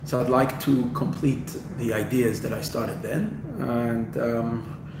So I'd like to complete the ideas that I started then, and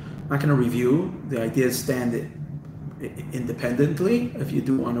I'm not going to review. The ideas stand independently. If you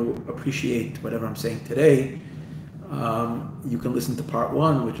do want to appreciate whatever I'm saying today, you can listen to part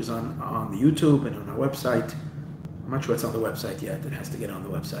one, which is on the YouTube and on our website. I'm not sure it's on the website yet. It has to get on the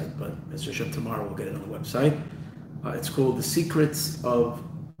website, but Mr. Shem tomorrow will get it on the website. It's called The Secrets of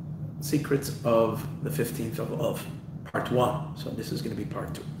the 15th of part one. So this is going to be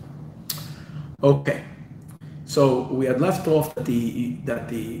part two. Okay. So we had left off that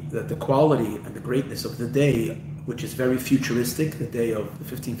the quality and the greatness of the day, which is very futuristic, the day of the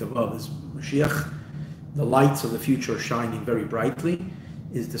 15th of Av is Mashiach. The lights of the future are shining very brightly.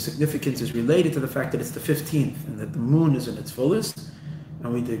 The significance is related to the fact that it's the 15th and that the moon is in its fullest.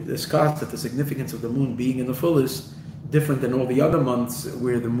 And we discussed that the significance of the moon being in the fullest, different than all the other months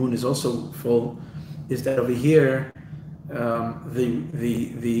where the moon is also full, is that over here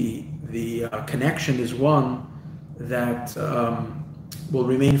the connection is one that will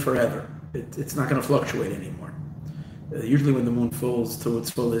remain forever. It's not going to fluctuate anymore. Usually when the moon falls to its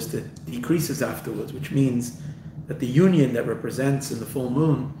fullest, it decreases afterwards, which means that the union that represents in the full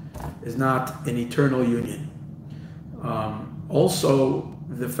moon is not an eternal union. Also,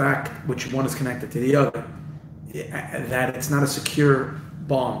 the fact which one is connected to the other, that it's not a secure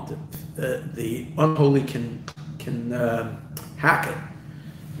bond. The unholy can hack it.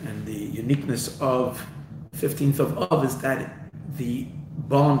 And the uniqueness of 15th of Av is that the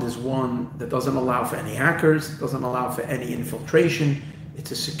bond is one that doesn't allow for any hackers, doesn't allow for any infiltration. It's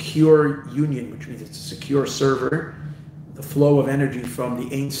a secure union, which means it's a secure server. The flow of energy from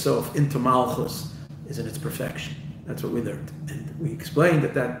the Ein Sof into Malchus is in its perfection. That's what we learned. And we explained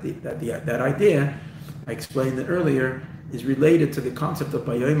that idea, I explained it earlier, is related to the concept of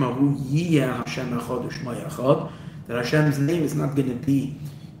Bayomahu Yiyah Hashem Echad U'Shmo Echad, that Hashem's name is not going to be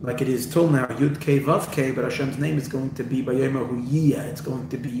like it is till now, Yud K Vav K, but Hashem's name is going to be Bayomahu Yiyah. It's going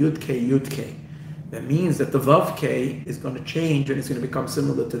to be Yud K Yud K. That means that the Vav K is going to change and it's going to become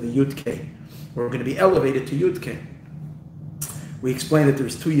similar to the Yud K. We're going to be elevated to Yud K. We explained that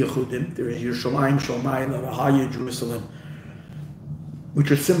there's two Yehudim. There is Yerushalayim, Shalmayim, and Ahaya, Jerusalem, which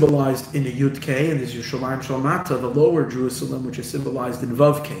are symbolized in the Yud K, and there's Yerushalayim, Shalmata, the lower Jerusalem, which is symbolized in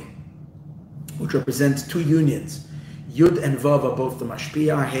Vav K, which represents two unions. Yud and Vav are both the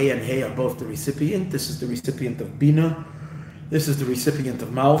Mashpia, Hey and Hey are both the recipient. This is the recipient of Bina. This is the recipient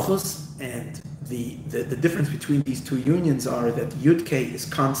of Malchus. And the difference between these two unions are that Yud K is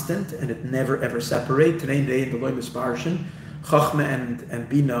constant and it never ever separates. Today and day in the Loy Misparshin, Chachma and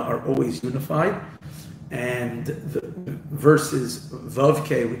Bina are always unified. And the verses Vav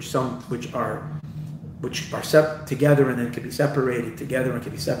K, which are together and then can be separated together and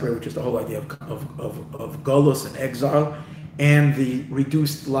can be separated, which is the whole idea of Golus and exile, and the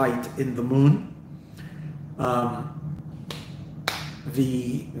reduced light in the moon.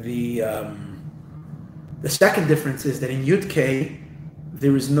 The second difference is that in Yud K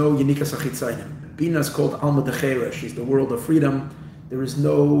there is no Yenikas Achitzayim. Bina is called Alma Dechera. She's the world of freedom. There is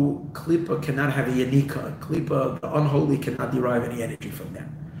no Klippa cannot have a Yenika. Klippa, the unholy, cannot derive any energy from that.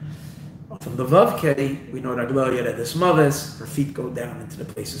 From the Vav K, we know that Gloria had this Maves, her feet go down into the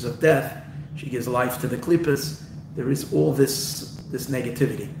places of death. She gives life to the Klippas. There is all this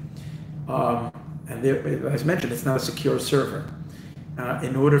negativity. And there, as mentioned, it's not a secure server.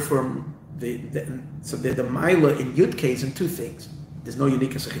 In order for the Maila in Yud K is in two things. There's no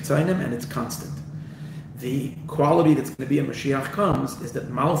Yenikas Achitzayim and it's constant. The quality that's going to be in Mashiach comes is that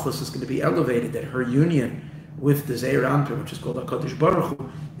Malchus is going to be elevated, that her union with the Zeir Anpin, which is called HaKadosh Baruch Hu,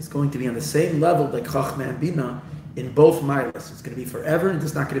 is going to be on the same level like Chachma and Bina in both Mailas. It's going to be forever, and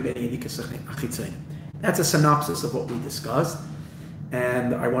there's not going to be any Yenikas Achitzayim. That's a synopsis of what we discussed.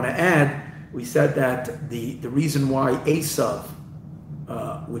 And I want to add, we said that the reason why Esav,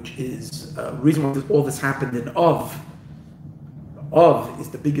 which is reason why all this happened in Av is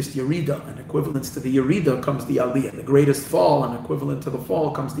the biggest Yerida, and equivalence to the Yerida comes the Aliyah. The greatest fall, and equivalent to the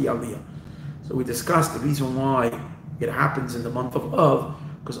fall comes the Aliyah. So we discussed the reason why it happens in the month of Av,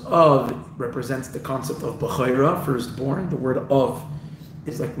 because Av represents the concept of B'chaira, firstborn. The word Av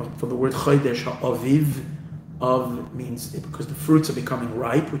is like from the word Chodesh, Aviv. Av means because the fruits are becoming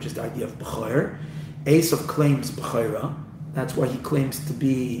ripe, which is the idea of B'chair. Esav claims B'chaira. That's why he claims to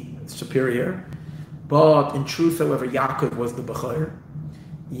be superior. But in truth, however, Yaakov was the B'chair.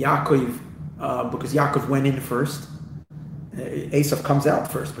 Because Yaakov went in first. Esav comes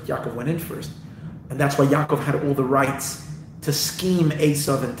out first, but Yaakov went in first. And that's why Yaakov had all the rights to scheme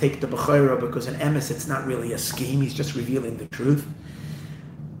Esav and take the B'chaira, because in Emes it's not really a scheme, he's just revealing the truth.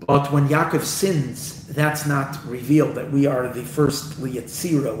 But when Yaakov sins, that's not revealed, that we are the first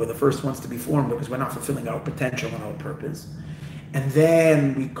Yetzirah, we're the first ones to be formed because we're not fulfilling our potential and our purpose. And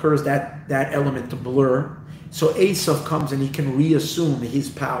then we curse that element to blur. So Esav comes and he can reassume his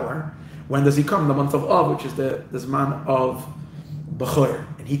power. When does he come? The month of Av, which is the Zman of Bechor.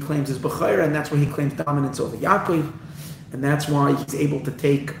 And he claims his Bechor, and that's where he claims dominance over Yaakov. And that's why he's able to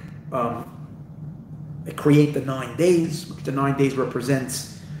create the 9 days, which the 9 days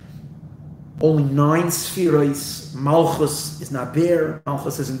represents only 9 spheres. Malchus is not there.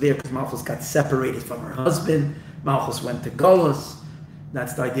 Malchus isn't there because Malchus got separated from her husband. Malchus went to Golus.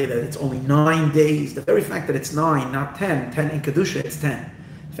 That's the idea that it's only 9 days. The very fact that it's 9, not 10 in Kedusha, it's 10.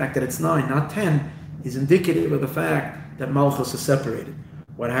 The fact that it's 9, not 10, is indicative of the fact that Malchus is separated.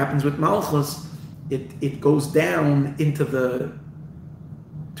 What happens with Malchus, it goes down into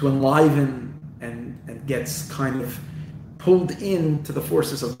to enliven and gets kind of pulled into the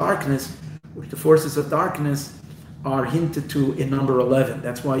forces of darkness, which the forces of darkness are hinted to in number 11.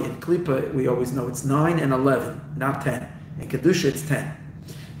 That's why in Klippa we always know it's 9 and 11, not 10. In Kedusha it's 10.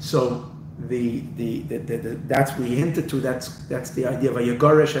 So that's we hinted to. That's the idea of a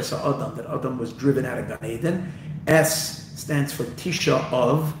Yagaresh es Adam, that Adam was driven out of Gan Eden. S stands for Tisha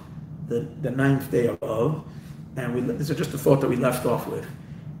of, the 9th day of Av, and this is just a thought that we left off with.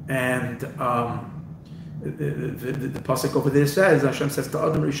 And the pasuk over there says, Hashem says to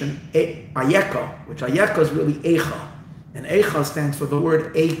Adam Rishon, Ayeka, which Ayeka is really Eicha, and Eicha stands for the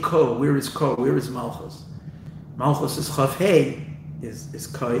word Eiko. Where is Ko? Where is Malchus? Malchus is Chav Hey, is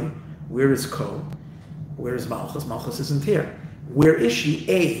Kai. Where is Ko? Where is Malchus? Malchus isn't here. Where is she?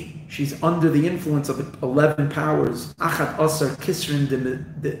 A. She's under the influence of the 11 powers. Achat Asar Kisrin de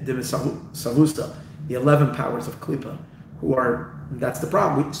Savusa, the 11 powers of Klippa, who are, that's the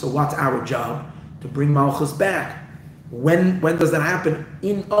problem. So what's our job? To bring Malchus back. When does that happen?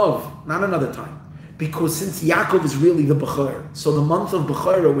 In Av, not another time. Because since Yaakov is really the Bechor, so the month of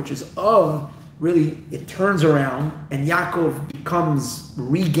Bechor, which is Av, really it turns around and Yaakov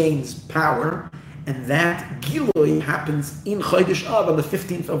regains power, and that Gilui happens in Chodesh Av on the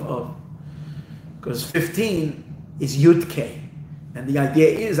 15th of Av. Because 15 is Yud Kei. And the idea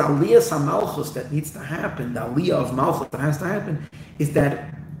is Aliyah Samalchus that needs to happen, the Aliyah of Malchus that has to happen, is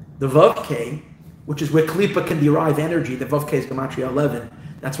that the Vav Kei, which is where Klippa can derive energy, the Vav Kei is Gematria 11.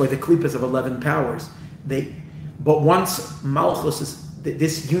 That's why the Klippas have 11 powers. But once Malchus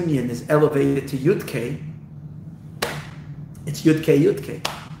this union is elevated to Yud Kei, it's Yud Kei, Yud Kei.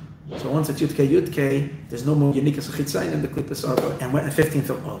 So once it's Yud Kei, Yud Kei, there's no more Yanikas Achitzayin and the Klippas are, and we're at the 15th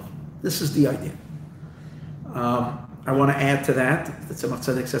of Av. This is the idea. I want to add to that Tzemach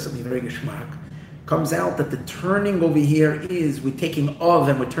Tzedek says something very geschmack. Comes out that the turning over here is we're taking Av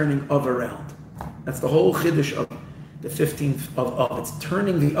and we're turning Av around. That's the whole Chiddush of the 15th of Av. It's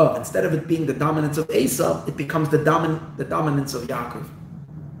turning the Av. Instead of it being the dominance of Esav, it becomes the dominance of Yaakov.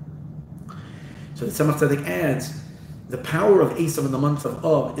 So the Tzemach Tzedek adds, the power of Esav in the month of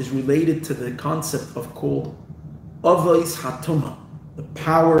Av is related to the concept of called Avos HaTumah, the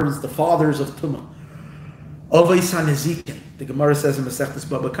powers, the fathers of Tumah. Avos HaNezikin. The Gemara says in Masechtas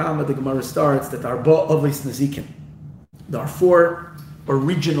Baba Kama, the Gemara starts that there are Avos Nezikin. There are 4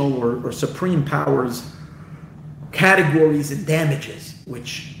 original or supreme powers, categories and damages,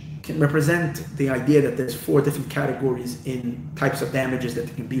 which can represent the idea that there's 4 different categories in types of damages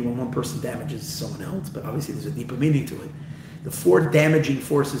that can be when one person damages someone else, but obviously there's a deeper meaning to it. The 4 damaging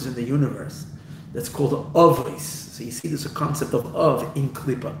forces in the universe, that's called Avos. So you see there's a concept of Av in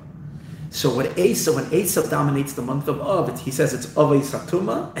Klippa. So when Esav dominates the month of Av, he says it's Avos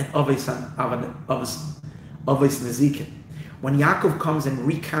HaTumah and Avos Nezikin. When Yaakov comes and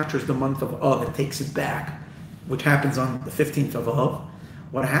recaptures the month of Av and takes it back, which happens on the 15th of Av,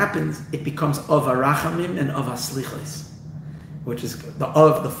 what happens, it becomes Av HaRachamim and Av HaSlichos, which is the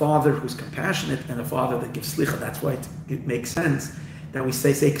Av, the father who's compassionate, and the father that gives Slicha. That's why it makes sense that we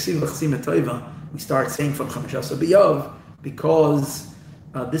say Ksiv L'Chsim Toiva, we start saying from Chamashasa B'Yav, because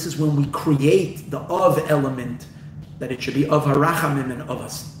this is when we create the Av element, that it should be Av HaRachamim and Av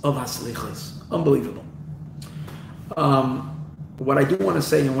HaSlichos. Unbelievable. What I do want to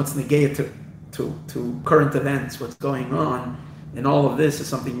say, and what's negate to current events, what's going on in all of this, is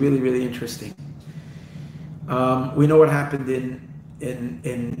something really, really interesting. We know what happened in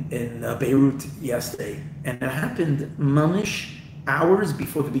Beirut yesterday, and it happened mamish hours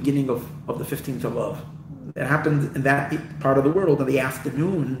before the beginning of the 15th of Av. It happened in that part of the world in the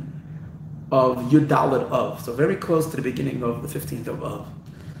afternoon of Yud Dalet Av, so very close to the beginning of the 15th of Av.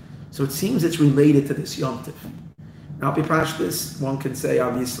 So it seems it's related to this Yom Tov. Now, Pipashtis, one can say,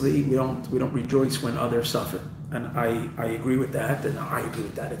 obviously, we don't rejoice when others suffer. and I agree with that, and I agree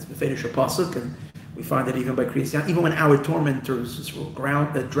with that. It's Befedish Pasuk, and we find that even by Christian, even when our tormentors were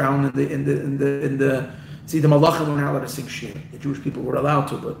drowned in the see, the Malachim were not allowed to sing Shir. The Jewish people were allowed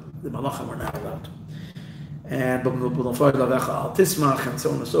to, but the Malachim were not allowed to. And Tismach and so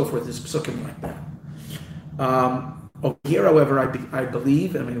on and so forth, there's psukim like that. Over here, however, I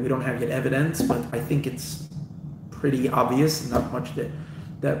believe, we don't have yet evidence, but I think it's pretty obvious, not much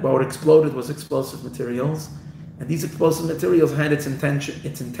that what exploded was explosive materials. And these explosive materials had its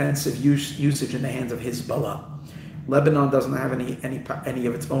intensive usage in the hands of Hezbollah. Lebanon doesn't have any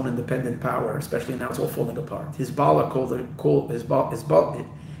of its own independent power, especially now it's all falling apart. Hezbollah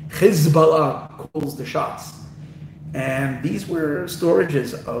calls the shots. And these were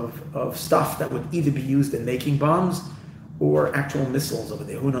storages of stuff that would either be used in making bombs or actual missiles over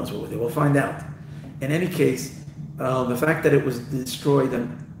there. Who knows what they will find out. In any case, the fact that it was destroyed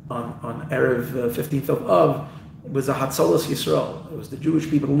on Erev 15th of Av, it was a Hatzalas Yisrael. It was the Jewish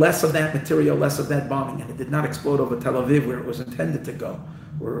people, less of that material, less of that bombing, and it did not explode over Tel Aviv where it was intended to go,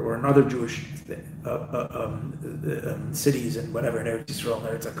 or another Jewish cities and whatever in Eretz Yisrael,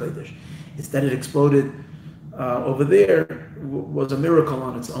 Eretz HaKodesh. Instead, it exploded over there was a miracle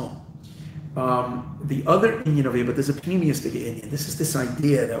on its own. The other Indian over here, but there's a pneumistic Indian. This is this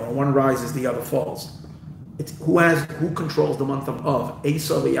idea that when one rises, the other falls. It's who controls the month of Av,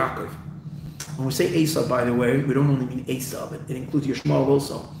 Esav and Yaakov. When we say Esav, by the way, we don't only mean Esav. It includes Yishmael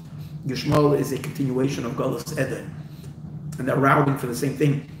also. Yishmael is a continuation of Galus Eden, and they're routing for the same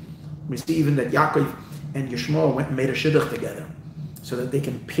thing. We see even that Yaakov and Yishmael went and made a shidduch together, so that they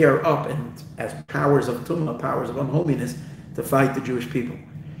can pair up and as powers of tumah, powers of unholiness, to fight the Jewish people.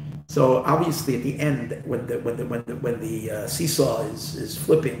 So obviously, at the end, when the seesaw is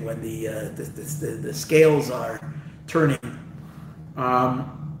flipping, when the scales are turning,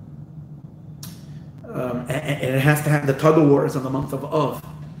 and it has to have the tug of wars on the month of Av.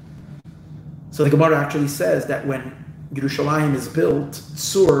 So the Gemara actually says that when Yerushalayim is built,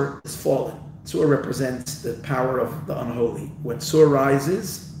 Tzur is fallen. Tzur represents the power of the unholy. When Tzur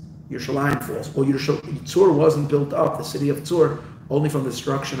rises, Yerushalayim falls. Well, Tzur wasn't built up, the city of Tzur, only from the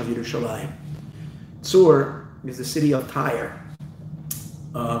destruction of Yerushalayim. Tzur is the city of Tyre,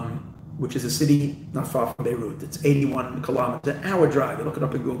 which is a city not far from Beirut. It's 81 kilometers, an hour drive. You look it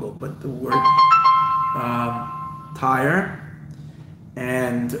up in Google, but the word Tyre,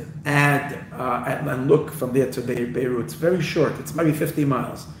 and and look from there to Beirut. It's very short. It's maybe 50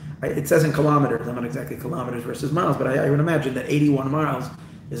 miles. It says in kilometers. I'm not exactly kilometers versus miles, but I would imagine that 81 miles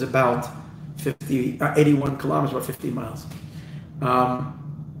is about 81 kilometers, about 50 miles.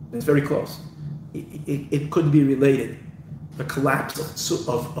 It's very close. It could be related. The collapse of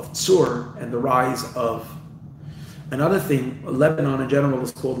Tzur and the rise of another thing. Lebanon in general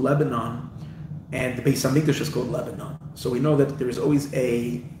is called Lebanon, and the Beis Hamikdash is called Lebanon. So we know that there is always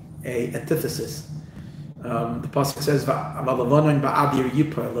a antithesis. The pasuk says, "Levanon ba'adir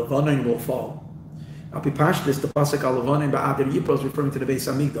yipa," Levanon will fall. Al pi Pashtus, the pasuk al Levanon ba'adir yipa is referring to the Beis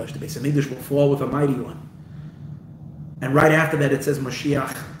Hamikdash. The Beis Hamikdash will fall with a mighty one. And right after that, it says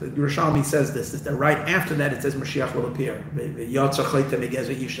Mashiach. The Yerushalmi says this. That right after that, it says Mashiach will appear. The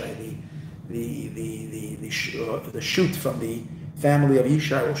shoot from the family of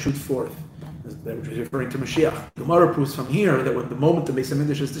Yishai will shoot forth. That which is referring to Mashiach. The Gemara proves from here that when the moment the Beis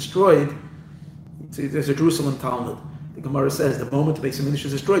Hamikdash is destroyed, there's a Jerusalem Talmud. The Gemara says the moment the Beis Hamikdash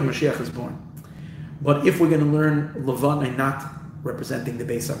is destroyed, Mashiach is born. But if we're going to learn Levanon not representing the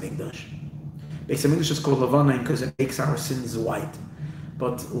Beis Hamikdash, Beis Hamikdash is called Levanon because it makes our sins white.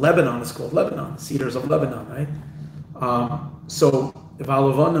 But Lebanon is called Lebanon, cedars of Lebanon, right? So,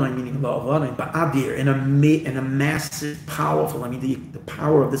 Levanon, meaning Levanon, Ba'adir, in a massive, powerful, the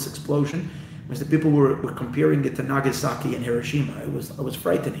power of this explosion, was the people were comparing it to Nagasaki and Hiroshima. It was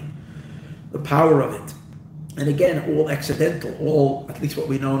frightening. The power of it. And again, all accidental, all, at least what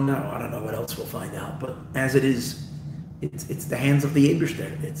we know now. I don't know what else we'll find out. But as it is, it's the hands of the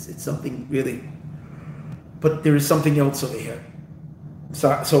Eibishter. It's something really. But there is something else over here.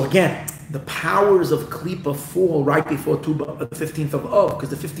 So again, the powers of Klippa fall right before the 15th of Av, because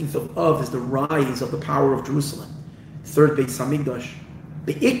the 15th of Av is the rise of the power of Jerusalem. Third Beis Hamikdash.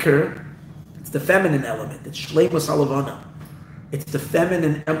 The Iker, it's the feminine element. It's Shleimus Halavana. It's the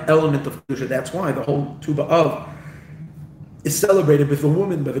feminine element of Kedusha. That's why the whole Tu B'Av is celebrated with the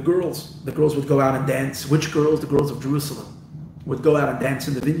women, by the girls. The girls would go out and dance. Which girls? The girls of Jerusalem would go out and dance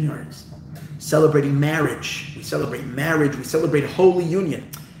in the vineyards, celebrating marriage. We celebrate marriage. We celebrate holy union.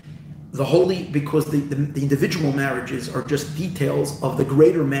 The holy, because the individual marriages are just details of the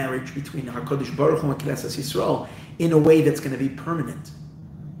greater marriage between HaKadosh Baruch Hu and Knesset Yisrael in a way that's going to be permanent.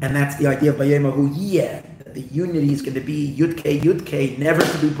 And that's the idea of Vayemahu Yeh. that the unity is going to be Yud-K, never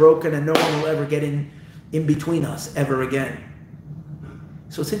to be broken, and no one will ever get in between us ever again.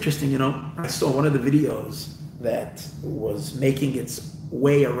 So it's interesting, I saw one of the videos that was making its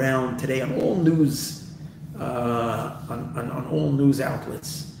way around today on all news, on all news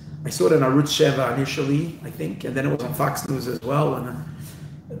outlets. I saw it on Arutz Sheva initially, I think, and then it was on Fox News as well.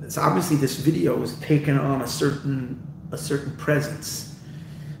 And so obviously this video was taken on a certain presence.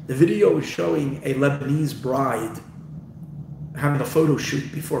 The video was showing a Lebanese bride having a photo shoot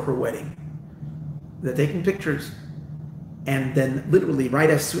before her wedding. They're taking pictures. And then literally right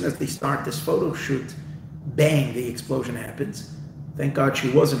as soon as they start this photo shoot, bang, the explosion happens. Thank God she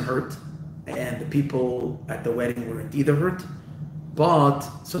wasn't hurt. And the people at the wedding weren't either hurt. But,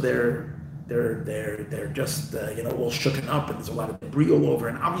 so they're just, all shooken up, and there's a lot of debris all over.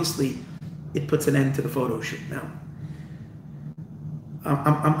 And obviously it puts an end to the photo shoot. Now,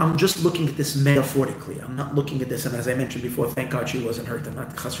 I'm just looking at this metaphorically. I'm not looking at this, and as I mentioned before, thank God she wasn't hurt. I'm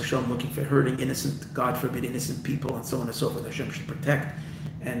not chas v'shalom looking for hurting innocent, God forbid, innocent people, and so on and so forth. Hashem should protect,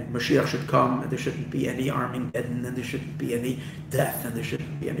 and Mashiach should come, and there shouldn't be any Armageddon, and there shouldn't be any death, and there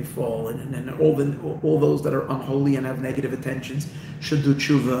shouldn't be any fall, and all those that are unholy and have negative intentions should do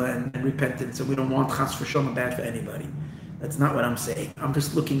tshuva and repentance, and we don't want chas v'shalom bad for anybody. That's not what I'm saying. I'm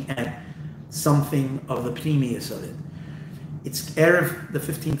just looking at something of the pnimius of it. It's Erev, the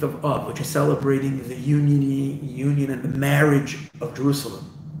 15th of Av, which is celebrating the union and the marriage of Jerusalem.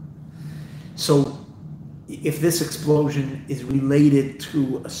 So, if this explosion is related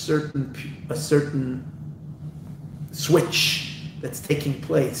to a certain switch that's taking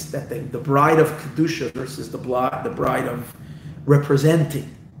place, that the bride of Kedusha versus the bride of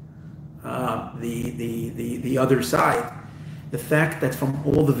representing the other side, the fact that from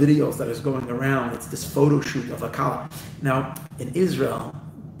all the videos that is going around, it's this photo shoot of a kala. Now, in Israel,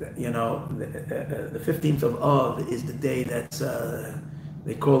 the 15th of Av is the day that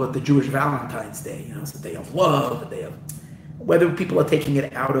they call it the Jewish Valentine's Day. It's the day of love, the day of, whether people are taking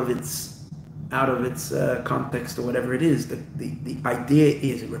it out of its context or whatever it is, the idea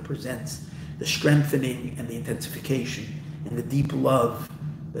is it represents the strengthening and the intensification and the deep love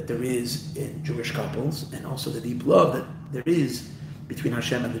that there is in Jewish couples, and also the deep love that there is between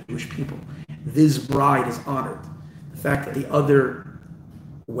Hashem and the Jewish people. This bride is honored. The fact that the other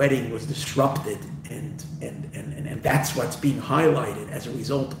wedding was disrupted and that's what's being highlighted as a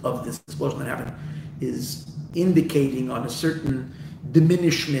result of this explosion that happened is indicating on a certain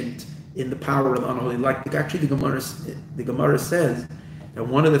diminishment in the power of the unholy. Like actually the Gemara says that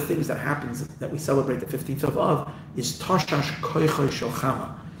one of the things that happens that we celebrate the 15th of Av is Tashash Koichoi Shel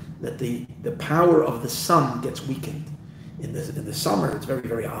Chama, that the power of the sun gets weakened. In the summer, it's very,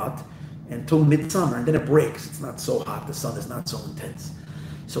 very hot, until midsummer, and then it breaks. It's not so hot, the sun is not so intense.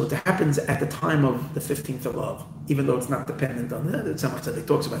 So it happens at the time of the 15th of Av, even though it's not dependent on the Tzemach Tzedek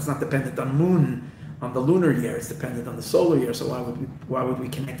talks about, it's not dependent on the lunar year, it's dependent on the solar year, so why would we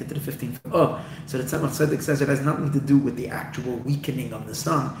connect it to the 15th of Av? So the Tzemach Tzedek says it has nothing to do with the actual weakening of the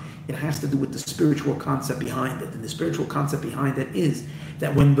sun, it has to do with the spiritual concept behind it. And the spiritual concept behind it is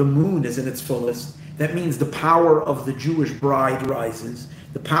that when the moon is in its fullest, that means the power of the Jewish bride rises,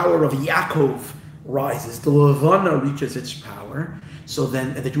 the power of Yaakov rises, the Levana reaches its power, so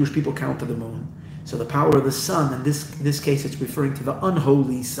then the Jewish people count to the moon. So the power of the sun, in this case it's referring to the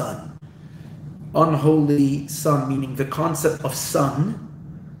unholy sun. Unholy sun, meaning the concept of sun,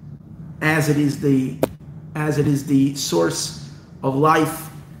 as it is the source of life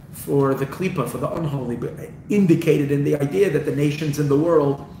for the klipa, for the unholy, indicated in the idea that the nations in the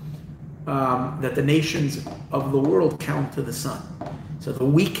world, that the nations of the world count to the sun. So the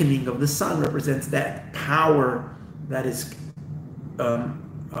weakening of the sun represents that power that is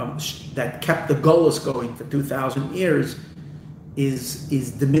that kept the Golus going for 2,000 years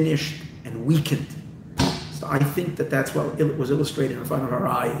is diminished and weakened. So I think that's what was illustrated in front of our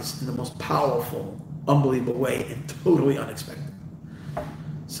eyes in the most powerful, unbelievable way and totally unexpected.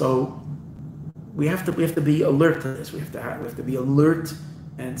 So we have to be alert to this. We have to be alert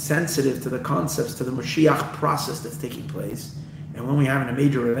and sensitive to the concepts, to the Mashiach process that's taking place. And when we have a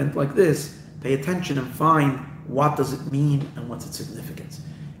major event like this, pay attention and find what does it mean and what's its significance.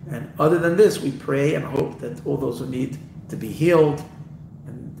 And other than this, we pray and hope that all those who need to be healed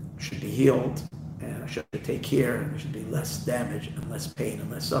and should be healed and should take care, and there should be less damage and less pain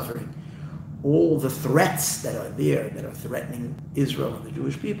and less suffering. All the threats that are there, that are threatening Israel and the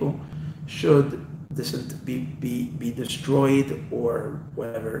Jewish people, should be destroyed or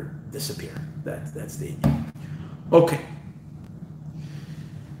whatever, disappear. That's the idea. Okay.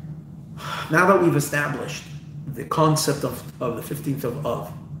 Now that we've established the concept of the 15th of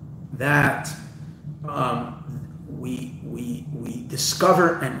Av, that we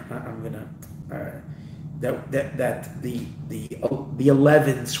discover, and I'm gonna that the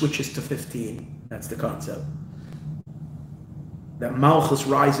 11 switches to 15. That's the concept. That Malchus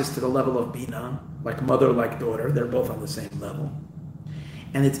rises to the level of Bina, like mother, like daughter. They're both on the same level.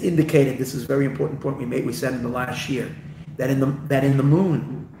 And it's indicated, this is a very important point we said in the last year, that in the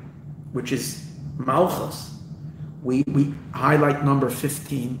moon, which is Malchus, we highlight number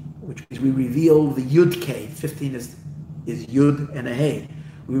 15, which means we reveal the Yud K. 15 is Yud and a Hey.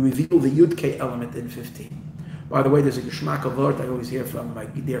 We reveal the Yud K element in 15. By the way, there's a Geschmack of word I always hear from my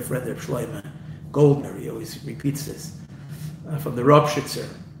dear friend Reb Shlomo Goldner. He always repeats this. From the Ropshitzer,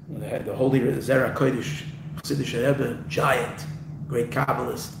 the holy Zera Kodesh Chassidish Rebbe, giant, great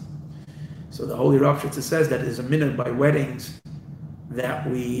Kabbalist. So the holy Ropshitzer says that there's a minute by weddings that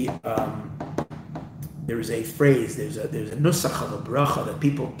there is a phrase, there's a nusach of a bracha that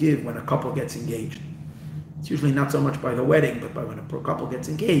people give when a couple gets engaged. It's usually not so much by the wedding, but by when a couple gets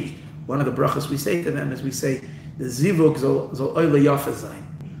engaged. One of the brachas we say to them is we say, the zivug zol oile yafa zayin.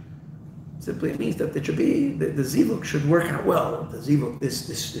 Simply it means that it should be, the zivug should work out well. The zivug, this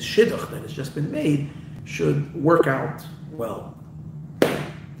shidduch that has just been made should work out well.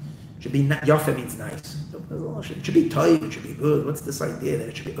 Should be, yafa means nice. It should be toiv, it should be good. What's this idea that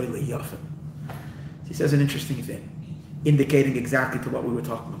it should be oile yafa? He says an interesting thing, indicating exactly to what we were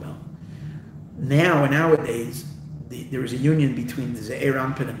talking about. Nowadays, there is a union between the Ze'er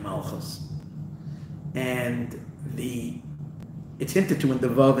Anpin and Malchus. And it's hinted to in the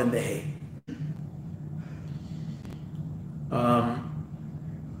Vav and the Hey.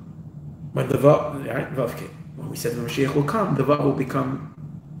 When the Vav K, when we said the Mashiach will come, the Vav will become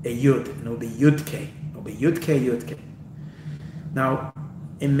a Yud, and it will be Yud K. It will be Yud K, Yud K. Now,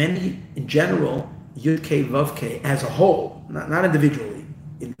 in general, Yud K, Vav K, as a whole, not individually.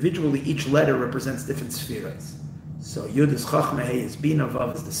 Individually, each letter represents different spheres. So Yud is Chachma, Hey is Bina,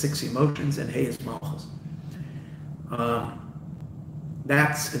 Vav is the 6 emotions, and Hey is Malchus.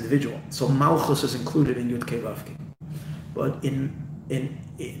 That's individual. So Malchus is included in Yud K, Vav K. But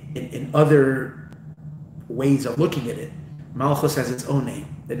in other ways of looking at it, Malchus has its own name.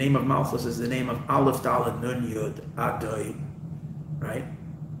 The name of Malchus is the name of Aleph, Daled, Nun, Yud, Adoi, right?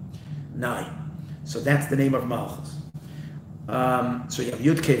 Nai. So that's the name of Malchus. So you have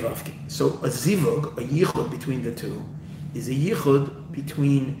Yud Kei Vav Kei. So a zivug, a yichud between the two, is a yichud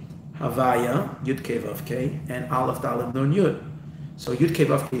between Havaya, Yud Kei Vav Kei, and Aleph Daled Nun Yud. So Yud Kei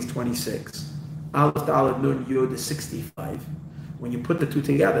Vav Kei is 26. Aleph Daled Nun Yud is 65. When you put the two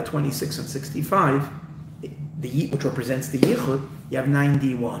together, 26 and 65, which represents the yichud, you have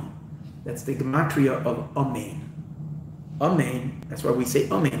 91. That's the gematria of Amen. Amen, that's why we say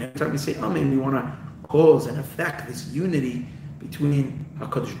Amen. Every time we say Amen, we want to cause and affect this unity between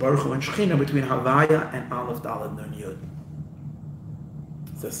HaKadosh Baruch Hu and Shechina, between Havaya and Aleph Daled Nun Yud.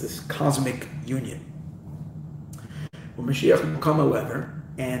 So it's this cosmic union. Well, Mashiach will come, however,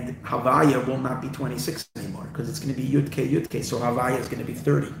 and Havaya will not be 26 anymore, because it's going to be Yud K, so Havaya is going to be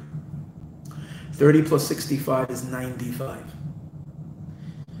 30. 30 plus 65 is 95.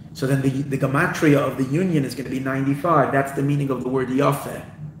 So then the gematria of the union is going to be 95. That's the meaning of the word Yafeh.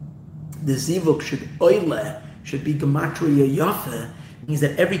 The zivuk should be gematria Yafeh. It means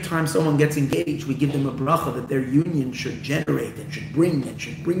that every time someone gets engaged, we give them a bracha that their union should generate and should bring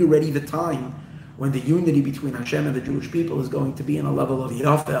already the time when the unity between Hashem and the Jewish people is going to be in a level of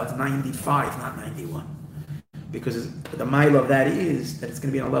Yafeh of 95, not 91. Because the mile of that is that it's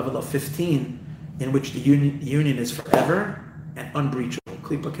going to be on a level of 15, in which the union is forever and unbreachable.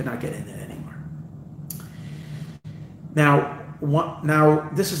 Klippa cannot get in it anymore. Now,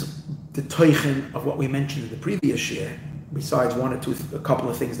 this is the toichen of what we mentioned in the previous year, besides a couple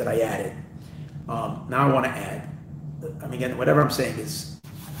of things that I added. Now I want to add, again, whatever I'm saying is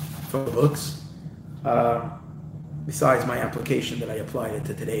from the books, besides my application that I applied it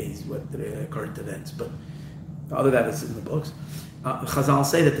to today's, the current events, but other than that is in the books. Chazal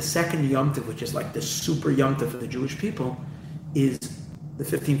say that the second Yom Tov, which is like the super Yom Tov for the Jewish people, is the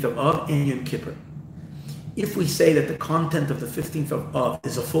 15th of Av and Yom Kippur. If we say that the content of the 15th of Av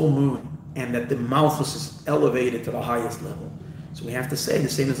is a full moon and that the Malchus is elevated to the highest level, so we have to say the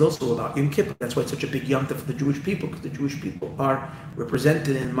same is also about Yom Kippur. That's why it's such a big Yom Tov for the Jewish people, because the Jewish people are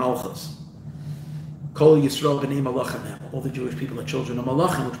represented in Malchus. Kol Yisrael b'nei Malachim, all the Jewish people are children of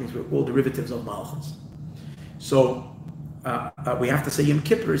Malachim, which means we're all derivatives of Malchus. So we have to say Yom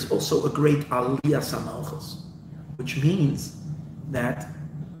Kippur is also a great Aliyas HaMalchus, which means that,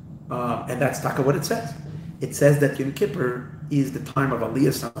 and that's taka what it says. It says that Yom Kippur is the time of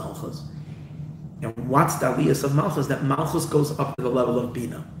Aliyas HaMalchus. And what's the Aliyas of Malchus? That Malchus goes up to the level of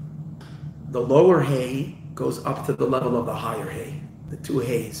Bina. the lower hay goes up to the level of the higher hay, the two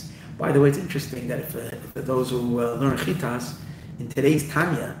hays. By the way, it's interesting that if those who learn Chitas, in today's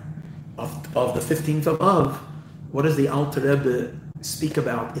Tanya, of the 15th of Av, what does the Alter Rebbe speak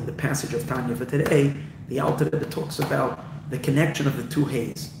about in the passage of Tanya for today? The Alter Rebbe talks about the connection of the two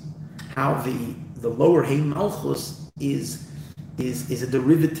hays, how the lower hay Malchus is a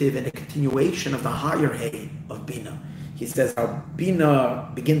derivative and a continuation of the higher hay of Bina. He says how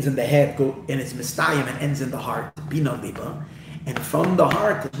Bina begins in the head, and it's Mistayim, and ends in the heart, Bina Liba. And from the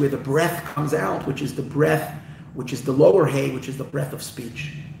heart is where the breath comes out, which is the breath, which is the lower hay, which is the breath of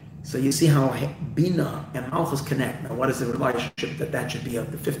speech. So you see how Bina and Malchus connect. Now, what is the relationship that should be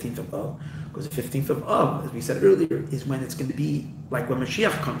of the 15th of Av? Because the 15th of Av, as we said earlier, is when it's going to be like when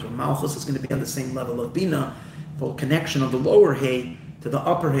Mashiach comes, when Malchus is going to be on the same level of Bina, the connection of the lower hay to the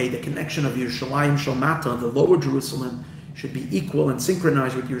upper hay, the connection of Yerushalayim Shalmata, the lower Jerusalem, should be equal and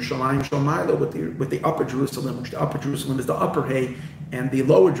synchronized with Yerushalayim Shalmaila, with the upper Jerusalem, which the upper Jerusalem is the upper hay, and the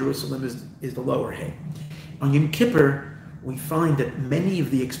lower Jerusalem is the lower hay. On Yom Kippur, we find that many of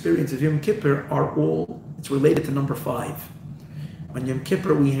the experiences of Yom Kippur it's related to number 5. On Yom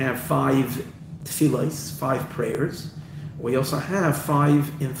Kippur, we have 5 tefillos, 5 prayers. We also have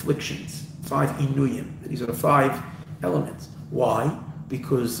 5 inflictions, 5 inuyim. These are the 5 elements. Why?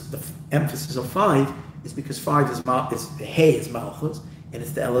 Because the emphasis of 5 is because 5 is the hay is Malchus, and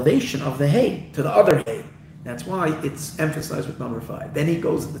it's the elevation of the hay to the other hay. That's why it's emphasized with number 5. Then he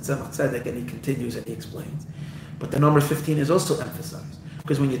goes to the Tzemach Tzedek and he continues and he explains. But the number 15 is also emphasized.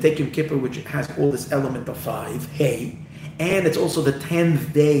 Because when you take Yom Kippur, which has all this element of 5, hay, and it's also the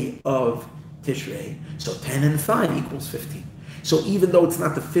 10th day of Tishrei, so 10 and 5 equals 15. So even though it's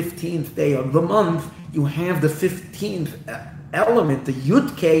not the 15th day of the month, you have the 15th element, the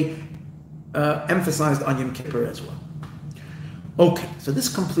Yud K, emphasized on Yom Kippur as well. Okay, so this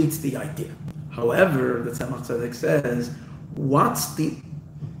completes the idea. However, the Tzemach Tzedek says, what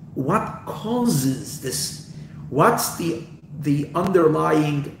causes this? What's the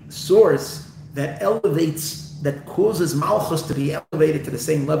underlying source that causes Malchus to be elevated to the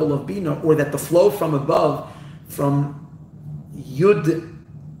same level of Bina, or that the flow from above, from Yud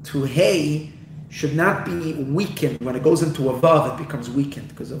to Hey, should not be weakened? When it goes into a Vav, it becomes weakened,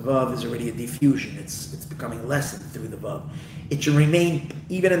 because a Vav is already a diffusion. It's becoming lessened through the Vav. It should remain,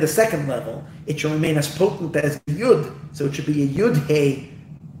 even in the second level, it should remain as potent as the Yud, so it should be a Yud Hey,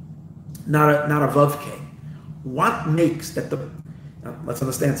 not a Vav K. What makes that let's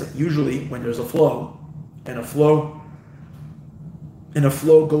understand. So usually when there's a flow, and a flow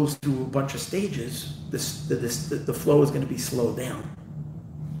goes through a bunch of stages, the flow is going to be slowed down.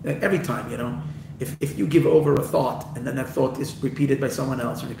 Every time, if you give over a thought, and then that thought is repeated by someone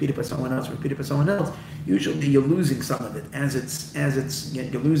else, and repeated by someone else, repeated by someone else, usually you're losing some of it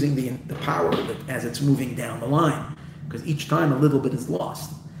you're losing the power of it as it's moving down the line, because each time a little bit is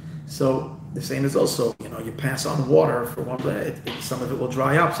lost. So the same is also, you pass on water for one day, some of it will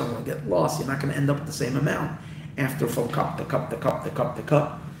dry up, some will get lost. You're not going to end up with the same amount after from cup to cup to cup to cup to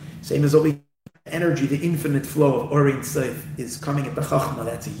cup. Same as over energy, the infinite flow of Orin Seif is coming at the Chachma,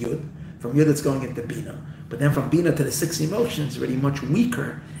 that's a Yud. From Yud it's going into Bina. But then from Bina to the 6 emotions is already much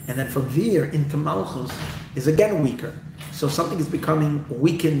weaker. And then from there into Malchus is again weaker. So something is becoming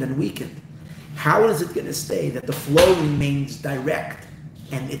weakened and weakened. How is it going to stay that the flow remains direct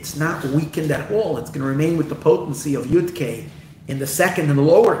and it's not weakened at all? It's going to remain with the potency of Yud K in the second and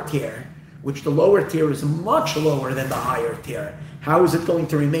lower tier, which the lower tier is much lower than the higher tier. How is it going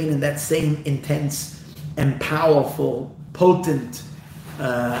to remain in that same intense and powerful, potent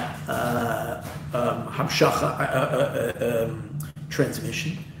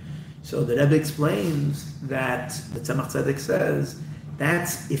transmission? So the Rebbe explains that the Tzemach Tzedek says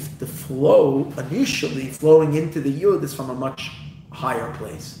that's if the flow initially flowing into the Yud is from a much higher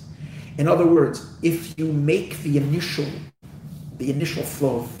place. In other words, if you make the initial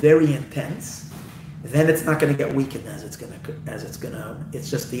flow very intense, then it's not going to get weakened it's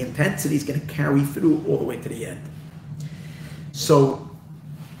just the intensity is going to carry through all the way to the end. So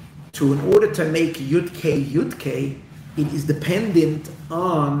in order to make Yud K, it is dependent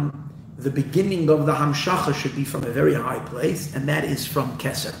on the beginning of the Hamshacha should be from a very high place, and that is from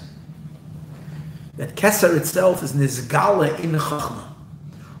Keser. That Keser itself is Nizgala in Chachma.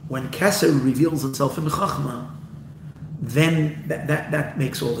 When Keser reveals itself in Chachma, then that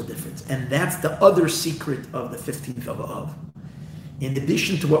makes all the difference. And that's the other secret of the 15th of Av. In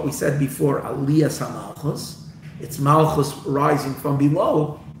addition to what we said before, Aliyas HaMalchus, it's Malchus rising from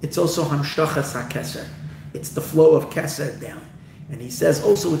below, it's also Hamshachas HaKeser. It's the flow of Keser down. And he says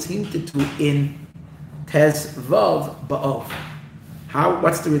also it's hinted to in Tez Vav Ba'ov.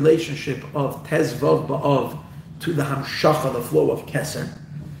 What's the relationship of Tez Vav Ba'av to the Hamshacha, the flow of Keser?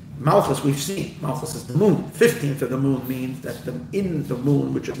 Malchus, we've seen. Malchus is the moon. 15th of the moon means that in the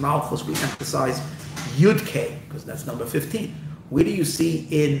moon, which is Malchus, we emphasize Yud K, because that's number 15. Where do you see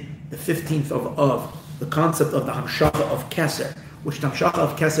in the 15th of the concept of the Hamshacha of Keser, which the Hamshacha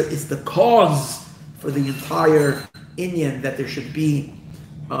of Keser is the cause for the entire Inyan that there should be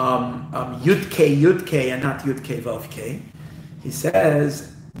Yud K, and not Yud K Vav K? He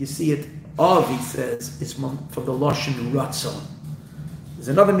says, you see it, Av, he says, is from the Lashon Ratzon. There's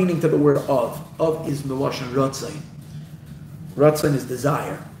another meaning to the word Av. Av is the Lashon Ratzon. Ratzon is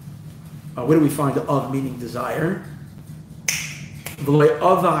desire. Where do we find the Av meaning desire? And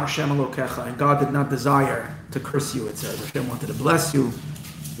God did not desire to curse you, it says. Hashem wanted to bless you.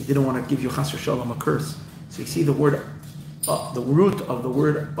 He didn't want to give you chas v'shalom a curse. So you see the word, the root of the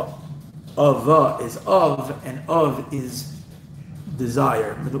word Ava is Av, and Av is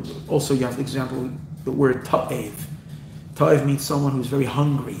desire. Also, you have the example, the word Ta'ev. Ta'ev means someone who's very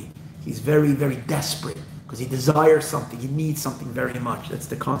hungry. He's very, very desperate because he desires something. He needs something very much. That's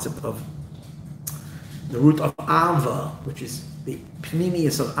the concept of the root of Ava, which is the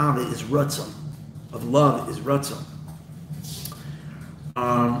pnimius of Ava is Ratzon. Of love is Ratzon.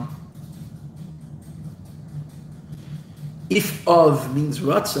 If Av means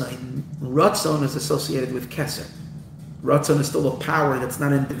Ratzon, Ratzon is associated with Keser. Ratzon is still a power that's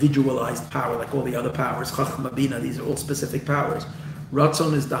not an individualized power like all the other powers. Chachma, Bina, these are all specific powers.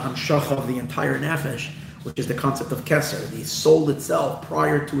 Ratzon is the hamshacha of the entire nefesh, which is the concept of Keser, the soul itself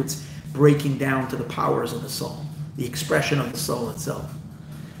prior to its breaking down to the powers of the soul, the expression of the soul itself.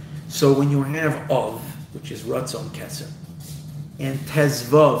 So when you have Av, which is Ratzon Keser, and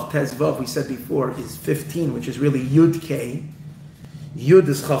Tezvav we said before is 15, which is really Yud K. Yud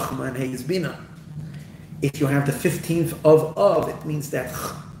is Chachma and Hey is Bina. If you have the 15th of, it means that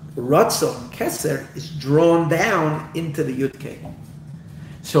Ratzon, Keser, is drawn down into the Yud K.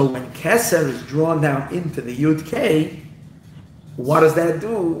 So when Keser is drawn down into the Yud K, what does that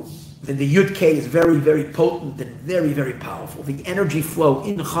do? Then the Yud K is very, very potent and very, very powerful. The energy flow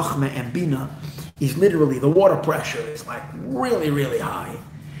in Chachma and Bina is literally, the water pressure is like really, really high.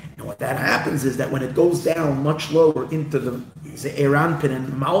 And what that happens is that when it goes down much lower into the Eranpin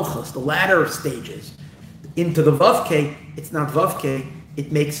and Malchus, the latter stages, into the Vav K, it's not Vav K, it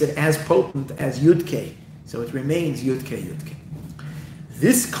makes it as potent as Yud K. So it remains Yud K, Yud K.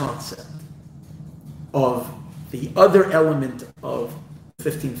 This concept of the other element of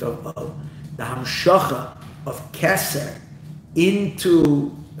 15th of the Hamshacha of Keser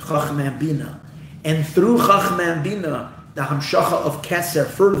into Chachma and Bina, and through Chachma and Bina, the Hamshacha of Keser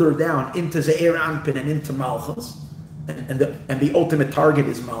further down into Ze'er Anpin and into Malchus, and the ultimate target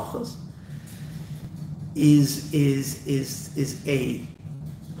is Malchus, is a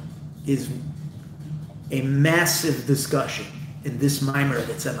massive discussion in this Maimer of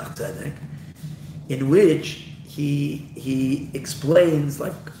the Tzemach Tzedek, in which he explains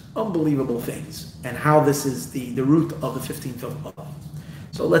like unbelievable things and how this is the root of the 15th of Av.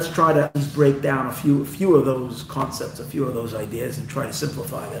 So let's try to at least break down a few of those concepts, a few of those ideas, and try to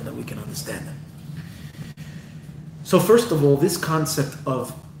simplify them that we can understand them. So first of all, this concept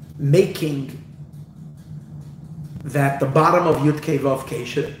of making that the bottom of Yud K Vav K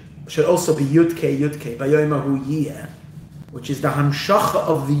should also be Yud K Bayomahu Yiyeh, which is the Hamshacha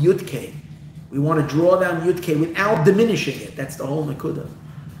of the Yud K. We want to draw down Yud K without diminishing it. That's the whole Nakuda.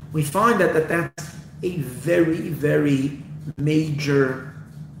 We find that that's a very, very major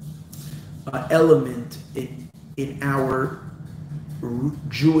element in our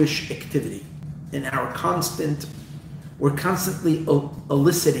Jewish activity, in our we're constantly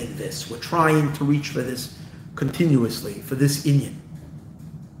eliciting this. We're trying to reach for this continuously, for this inyan.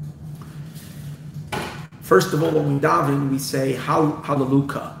 First of all, when we daven, we say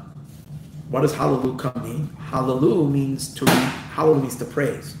Hallelujah. What does Hallelujah mean? Hallelu means to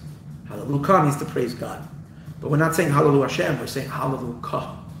praise. Hallelujah means to praise God. But we're not saying Hallelu Hashem, we're saying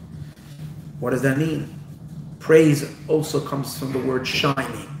Hallelujah. What does that mean? Praise also comes from the word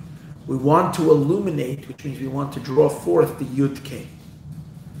shining. We want to illuminate, which means we want to draw forth the Yud K.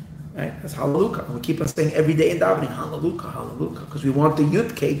 Right? That's Hallelujah. And we keep on saying every day in davening, Hallelujah, Hallelujah, because we want the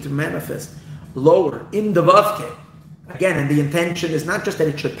Yud K to manifest lower in the Vav K. Again, and the intention is not just that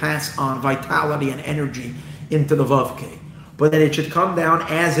it should pass on vitality and energy into the Vav K, but that it should come down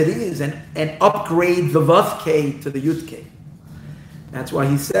as it is and upgrade the Vav K to the Yud K. That's why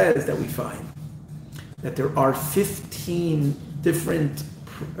he says that we find that there are 15 different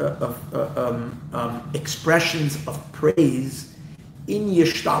expressions of praise in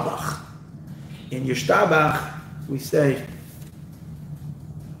Yishtabach. In Yishtabach, we say,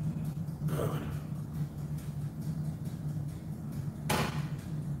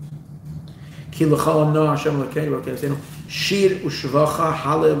 Ki l'chol no Hashem Elokeinu v'Elokeinu. Shir u'shvacha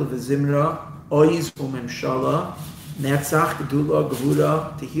halel v'zimra oiz u'memshala netzach gedula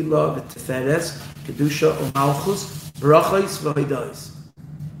gevura tehila v'teferes kedusha u'malchus brachos v'hodos.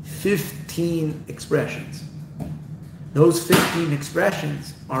 15 expressions. Those 15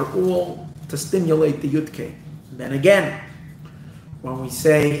 expressions are all to stimulate the Yud-Kei. Then again, when we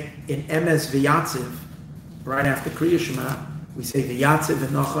say in Emes v'Yatziv, right after Kriya Shema, we say v'Yatziv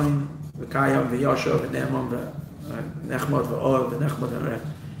v'Nachon v'Kayam v'Yosha v'Ne'emon v'Nechmod v'Or v'Nechmod v'Or.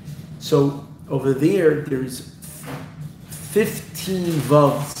 So over there's 15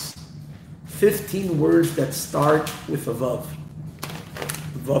 vavs, 15 words that start with a vav.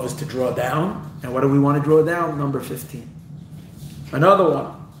 Vav is to draw down. And what do we want to draw down? Number 15. Another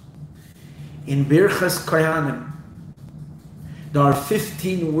one. In Birchas Kohanim, there are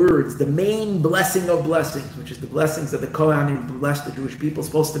 15 words, the main blessing of blessings, which is the blessings that the Kohanim bless the Jewish people,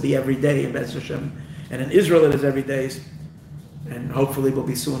 supposed to be every day in Be'ez Hashem. And in Israel it is every day. And hopefully will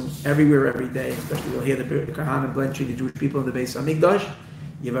be soon everywhere every day. Especially we'll hear the Kohanim blenching the Jewish people in the Beis HaMikdash.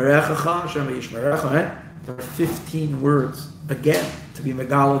 Yivarechacha, Hashem v'yishmerecha. There are 15 words, again, to be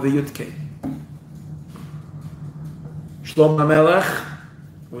Megala the Yud-Kei. Shlomo HaMelech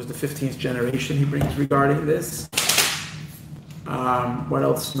was the 15th generation he brings regarding this. What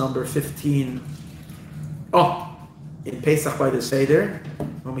else? Number 15. Oh, in Pesach by the Seder,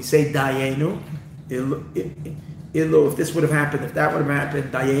 when we say Dayenu, if this would have happened, if that would have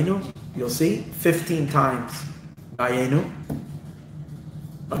happened, Dayenu, you'll see 15 times Dayenu.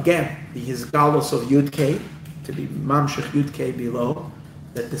 Again, the Hizgalos of Yud-Kei, to be Mamshech Yud-Kei below,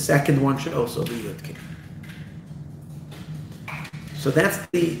 that the second one should also be Yud-Kei. So that's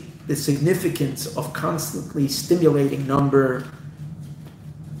the significance of constantly stimulating number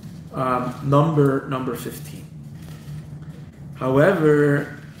 15.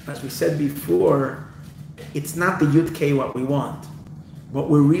 However, as we said before, it's not the Yud-Kei what we want. What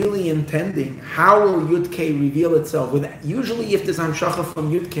we're really intending, how will Yud-Kei reveal itself? Usually if there's Hamshacha from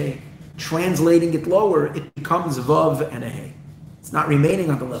Yud-Kei, translating it lower, it becomes Vav and a Hey. It's not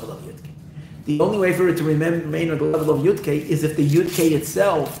remaining on the level of Yud-Kei. The only way for it to remain on the level of Yud-Kei is if the Yud-Kei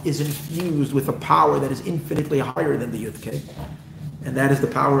itself is infused with a power that is infinitely higher than the Yud-Kei. And that is the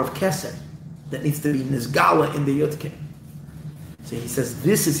power of Keser, that needs to be Nizgala in the Yud-Kei. So he says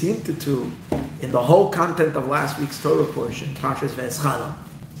this is hinted to in the whole content of last week's Torah portion, Parshas V'Eschanon.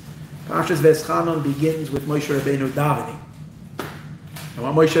 Parshas V'Eschanon begins with Moshe Rabbeinu davening. And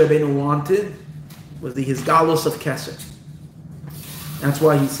what Moshe Rabbeinu wanted was the Hizgalos of Keser. That's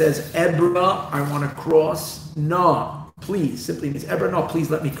why he says, Ebra, I want to cross. No, please. Simply means, Ebra, no, please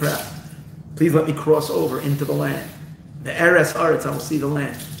let me cross. Please let me cross over into the land. The Eres Aretz, I will see the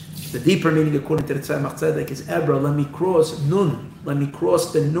land. The deeper meaning, according to the Tzemach Tzedek, is Ebra, let me cross Nun. Let me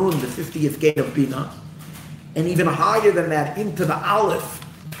cross the Nun, the 50th gate of Bina. And even higher than that, into the Aleph,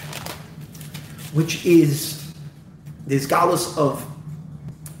 which is the Galus of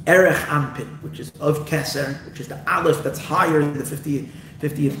Erech Ampin, which is of Keser, which is the Aleph that's higher than the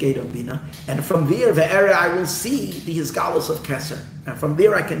 50th gate of Bina. And from there, the area I will see the Hizgalus of Keser. And from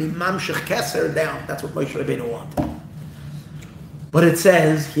there I can imamshech Keser down. That's what Moshe Rabbeinu wanted. But it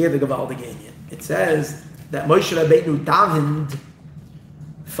says, here the Gavaldig Inyan, it says that Moshe Rabbeinu davened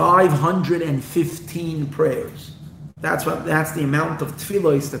 515 prayers. That's the amount of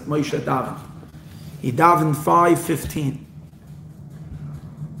tefillos that Moshe davened. He davened 515.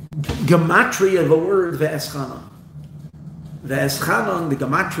 Gematria of the word Ve'eschanon. Ve'eschanon, the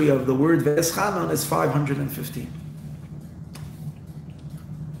gematria of the word Ve'eschanon is 515.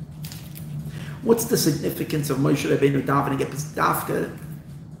 What's the significance of Moshe Rabbeinu davening at Dafka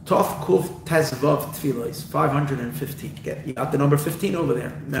Tov Kuf Tezvav Tfilos? 515. You got the number 15 over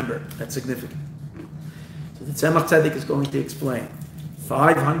there. Remember, that's significant. So the Tzemach Tzedek is going to explain.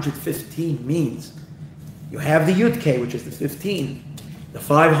 515 means you have the Yud-Kei, which is the 15. The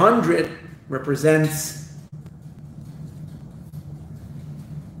 500 represents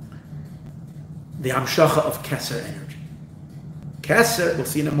the Hamshacha of Keser energy. Keser, we'll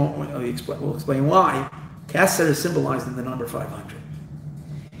see in a moment, we'll explain why. Keser is symbolized in the number 500.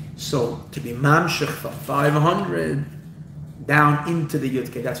 So, to be Mamshech from 500 down into the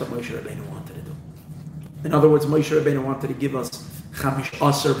Yud-Kei, that's what Moshe Rabbeinu wanted to do. In other words, Moshe Rabbeinu wanted to give us Chamish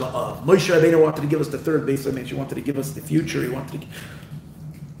Aser Ba'av. Moshe Rabbeinu wanted to give us the third Beis HaMikdash. He wanted to give us the future. He wanted to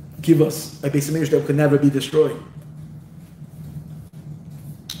give us a Beis HaMikdash that could never be destroyed.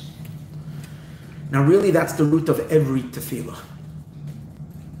 Now really that's the root of every tefillah.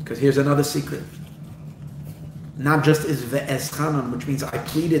 Because here's another secret. Not just is Ve'eschanon, which means I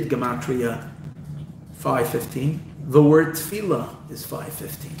pleaded Gematria 515. The word tefillah is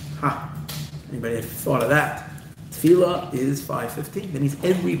 515. Anybody have thought of that? Tefillah is 5:15. That means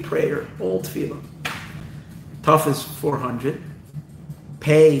every prayer, all tefillah. Taf is 400.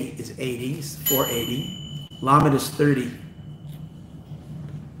 Pei is 80, 480. Lamed is 30.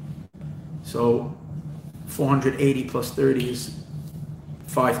 So 480 plus 30 is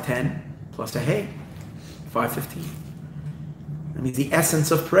 510 plus a hey, 515. That means the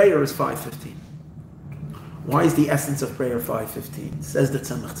essence of prayer is 515. Why is the essence of prayer 515? Says the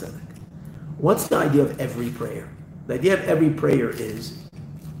Tzemach Tzedek. What's the idea of every prayer? The idea of every prayer is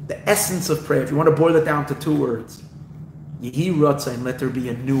the essence of prayer. If you want to boil it down to two words, Yehi Ratzon, let there be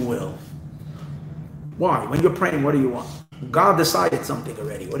a new will. Why? When you're praying, what do you want? God decided something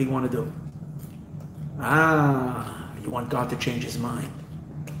already. What do you want to do? You want God to change his mind.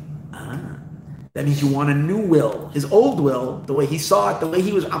 That means you want a new will. His old will, the way he saw it, the way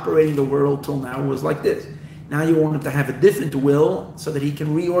he was operating the world till now was like this. Now you want him to have a different will so that he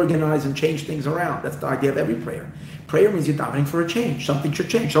can reorganize and change things around. That's the idea of every prayer. Prayer means you're davening for a change. Something should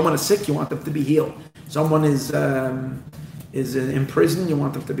change. Someone is sick, you want them to be healed. Someone is in prison, you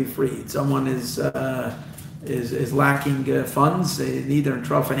want them to be freed. Someone is lacking funds, they're in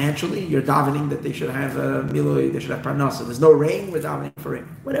trouble financially, you're davening that they should have milui, they should have parnasa. There's no rain, we're davening for rain.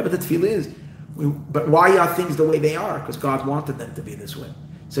 Whatever the tefillah is. But why are things the way they are? Because God wanted them to be this way.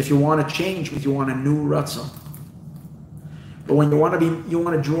 So if you want to change, means you want a new ratzon. But when you want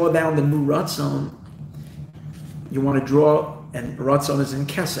to draw down the new ratzon, you want to draw, and ratzon is in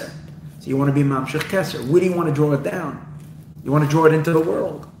keser. So you want to be mamshech keser. Where do you want to draw it down? You want to draw it into the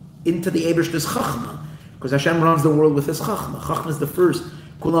world, into the Eibishter's chachma. Because Hashem runs the world with his chachma. Chachma is the first.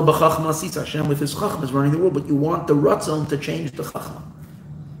 Kulam b'chachma asis. Hashem with his chachma is running the world. But you want the ratzon to change the chachma.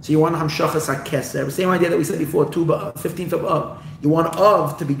 So you want hamshachas hakeser. The same idea that we said before, 15th of Av. You want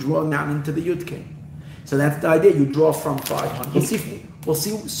Av to be drawn down into the Yudke. So that's the idea. You draw from 500. We'll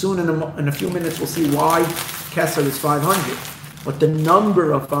see soon in a few minutes. We'll see why Keser is 500. But the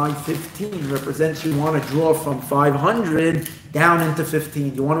number of 515 represents you want to draw from 500 down into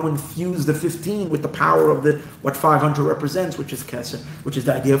 15. You want to infuse the 15 with the power of what 500 represents, which is Keser, which is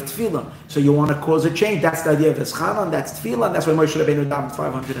the idea of Tefillah. So you want to cause a change. That's the idea of Eschanan, that's Tefillah, and that's why Moshe Rabbeinu davened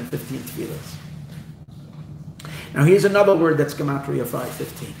 515 Tefillahs. Now here's another word that's Gematria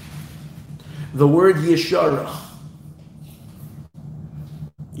 515. The word Yeshara.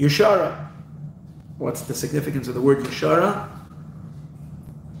 Yeshara. What's the significance of the word Yeshara?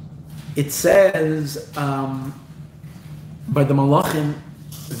 It says by the Malachim,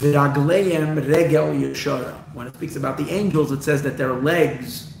 Viragleim Regel Yeshara. When it speaks about the angels, it says that their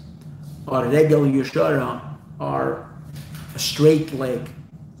legs, or Regel Yeshara, are a straight leg.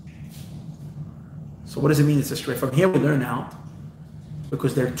 So what does it mean it's a straight? From here we learn out,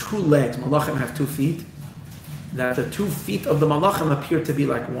 because there are two legs, Malachim have 2 feet, that the 2 feet of the Malachim appear to be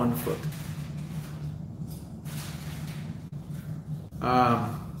like 1 foot.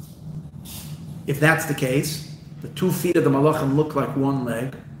 If that's the case, the 2 feet of the Malachim look like 1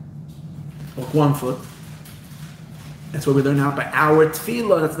 leg, like 1 foot. That's what we learn out by our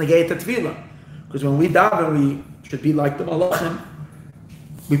tefillah. That's negate tefillah. Because when we daven, we should be like the Malachim.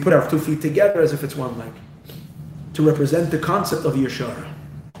 We put our 2 feet together as if it's 1 leg to represent the concept of Yeshara.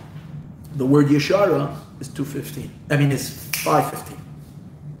 The word Yeshara is 215. Is 515.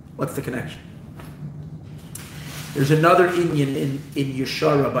 What's the connection? There's another inyan in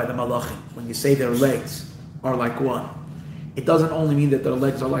Yeshara by the Malachim. When you say their legs are like 1, it doesn't only mean that their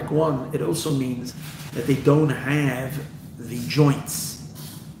legs are like 1, it also means that they don't have the joints.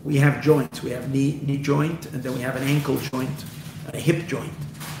 We have joints. We have knee joint, and then we have an ankle joint, a hip joint.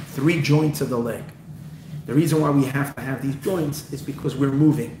 3 joints of the leg. The reason why we have to have these joints is because we're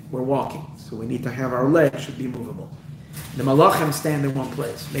moving, we're walking. So we need to have our legs should be movable. The Malachim stand in one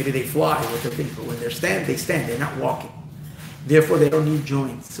place. Maybe they fly with their feet, but when they stand, they're not walking. Therefore, they don't need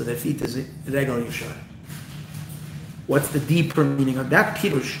joints, so their feet is Regel Yeshara. What's the deeper meaning of that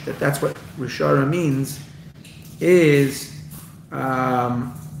Pirush, that's what Yeshara means, is,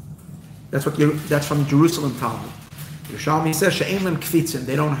 that's from Jerusalem Talmud. Yerushalmi says, She'en lem kfitzim,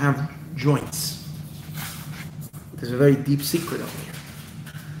 they don't have joints. There's a very deep secret over here.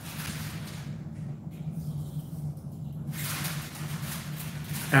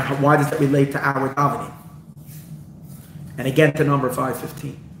 Why does that relate to our davening? And again to number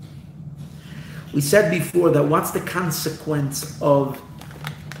 515. We said before that what's the consequence of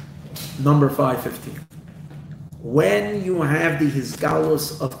number 515? When you have the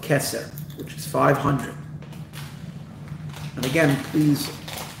Hizgalus of Keser, which is 500, and again, please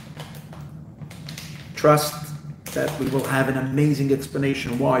trust that we will have an amazing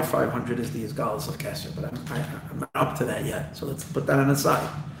explanation why 500 is the Hizgalus of Keser, but I'm not up to that yet, so let's put that on the side.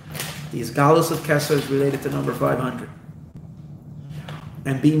 The Isgalus of Keser is related to number 500.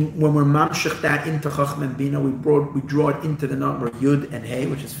 And when we're mamshech that into Chachma and Bina, we draw it into the number Yud and Hey,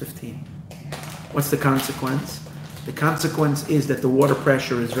 which is 15. What's the consequence? The consequence is that the water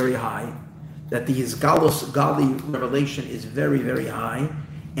pressure is very high, that the Isgalus Gali revelation is very, very high,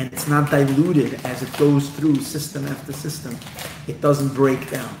 and it's not diluted as it goes through system after system. It doesn't break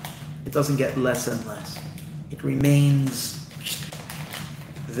down. It doesn't get less and less. It remains.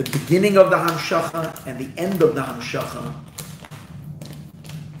 The beginning of the Hamshacha and the end of the Hamshacha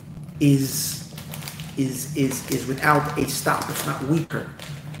is without a stop. It's not weaker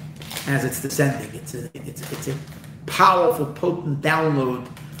as it's descending. It's a powerful, potent download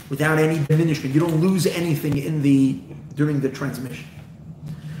without any diminishment. You don't lose anything during the transmission.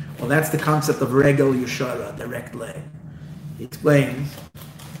 Well, that's the concept of Regel Yeshara, direct leg. He explains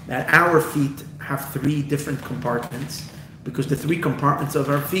that our feet have 3 different compartments, because the 3 compartments of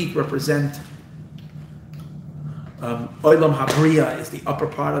our feet represent Olam HaBriya is the upper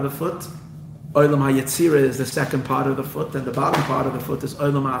part of the foot, Olam HaYetzira is the second part of the foot, and the bottom part of the foot is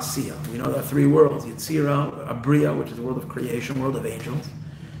Olam HaAsiyah. We know there are 3 worlds: Yetzira, Abriya, which is the world of creation, world of angels,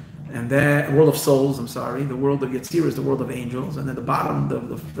 and then world of souls. The world of Yetzira is the world of angels, and then the bottom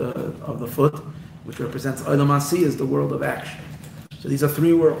of the foot, which represents Olam HaAsiyah, is the world of action. So these are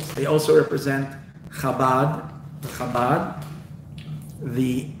 3 worlds. They also represent Chabad,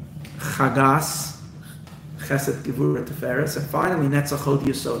 the Chagas, Chesed, Gevurah, Tiferes, and finally Netzach Hod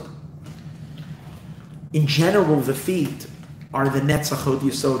Yesod. In general, the feet are the Netzach Hod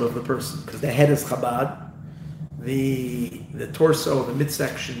Yesod of the person, because the head is Chabad, the torso, the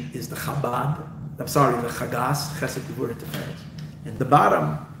midsection is the Chabad. The Chagas, Chesed, Gevurah, Tiferes, and the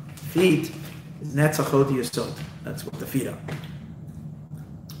bottom feet is Netzach Hod Yesod. That's what the feet are.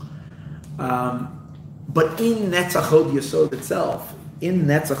 But in Netzach Hod Yesod itself,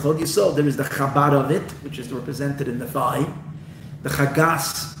 there is the Chabad of it, which is represented in the thigh, the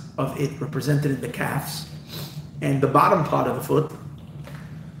Chagas of it represented in the calves, and the bottom part of the foot,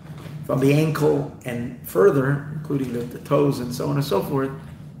 from the ankle and further, including the toes and so on and so forth,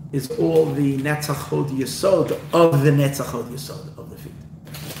 is all the Netzach Hod Yesod of the Netzach Hod Yesod of the feet,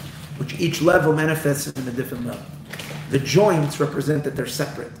 which each level manifests in a different level. The joints represent that they're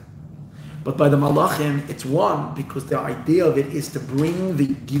separate. But by the Malachim, it's one, because the idea of it is to bring the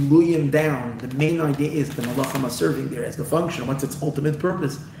Giluyim down. The main idea is the Malachim are serving there as the function. What's its ultimate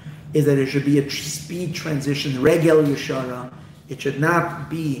purpose? Is that it should be a speed transition, Regel Yeshara. It should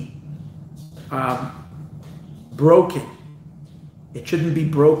not be broken. It shouldn't be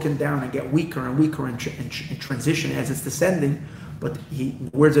broken down and get weaker and weaker in transition as it's descending. But the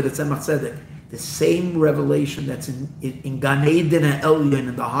words of the Tzemach Tzedek, the same revelation that's in Gan Eden and Elyon,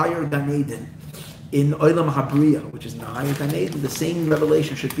 in the higher Gan Eden, in Olam HaBriya, which is in the higher Gan Eden, the same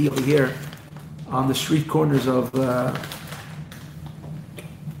revelation should be over here on the street corners of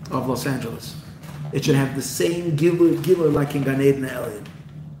Los Angeles. It should have the same gilur like in Gan Eden and Elyon.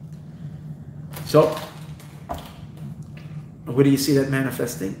 So, where do you see that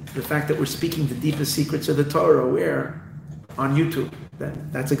manifesting? The fact that we're speaking the deepest secrets of the Torah, where? On YouTube.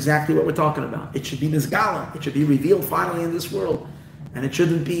 That's exactly what we're talking about. It should be Nizgala. It should be revealed finally in this world. And it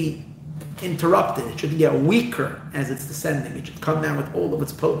shouldn't be interrupted. It shouldn't get weaker as it's descending. It should come down with all of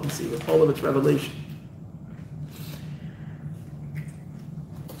its potency, with all of its revelation.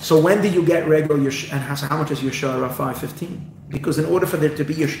 So when do you get Regel Yeshar? And how much is Yeshar 5:15? Because in order for there to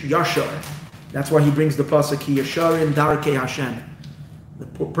be Yashar, that's why he brings the pasuk Yesharim Darkei Hashem.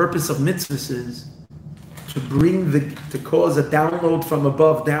 The purpose of mitzvahs is to cause a download from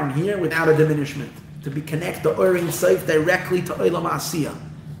above down here without a diminishment. To be connect the Or Ein Sof directly to Olam Asiyah.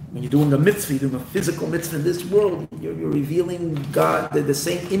 When you're doing a mitzvah, you're doing a physical mitzvah in this world, you're revealing God, the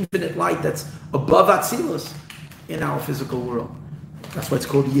same infinite light that's above Atzilus in our physical world. That's why it's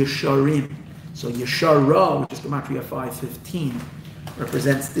called Yesharim. So Yeshara, which is Gematria 5:15,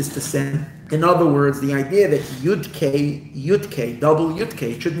 represents this descent. In other words, the idea that Yud-K, double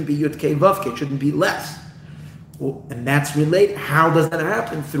Yud-K, it shouldn't be Yud-K, Vav-K, it shouldn't be less. Well, and that's related. How does that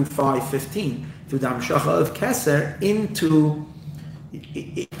happen? Through 5:15, through the Hamshacha of Keser into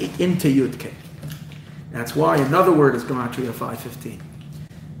Yud-K. That's why another word is Gematria 5:15.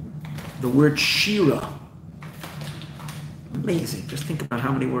 The word Shira. Amazing. Just think about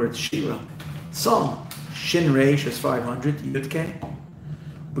how many words. Shira. Song. Shin Reish is 500, Yud-K.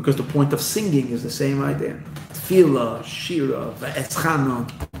 Because the point of singing is the same idea. Tefillah, Shira, Va'etzchano.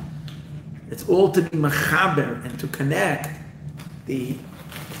 It's all to be machaber and to connect the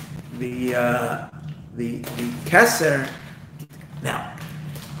Keser. Now,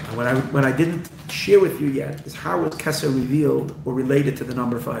 What I didn't share with you yet is how was Kesser revealed or related to the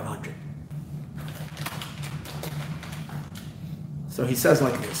number 500. So he says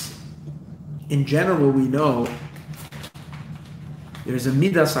like this. In general, we know there is a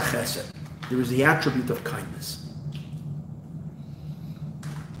midas hachesed. There is the attribute of kindness.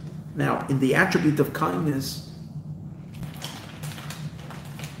 Now, in the attribute of kindness,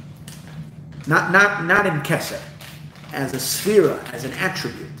 not in Kesser, as a sphera, as an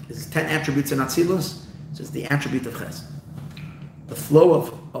attribute. There's 10 attributes in Atzilus, so it's the attribute of Chesed. The flow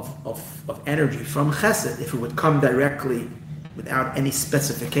of energy from Chesed, if it would come directly without any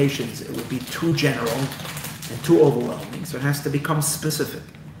specifications, it would be too general and too overwhelming. So it has to become specific.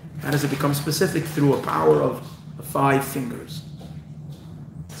 How does it become specific? Through a power of 5 fingers.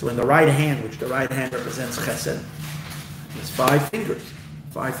 So in the right hand, which the right hand represents Chesed, there's 5 fingers.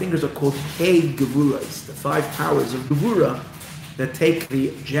 5 fingers are called Hei Gevuras, the 5 powers of Gevura that take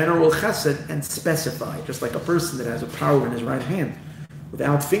the general Chesed and specify, just like a person that has a power in his right hand.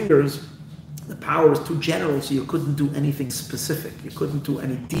 Without fingers, the power is too general, so you couldn't do anything specific. You couldn't do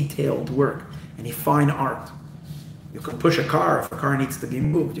any detailed work, any fine art. You can push a car if a car needs to be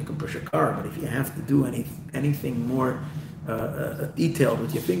moved. You can push a car, but if you have to do anything more detailed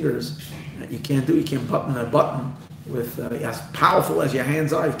with your fingers, you can't do. You can't button a button with as powerful as your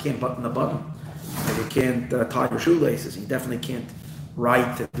hands are. You can't button a button. And you can't tie your shoelaces. You definitely can't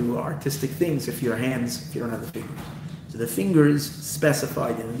write and do artistic things if you don't have the fingers. So the fingers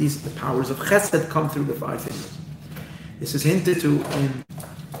specified, and these the powers of Chesed come through the 5 fingers. This is hinted to in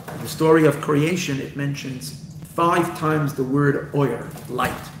the story of creation. It mentions 5 times the word oyer,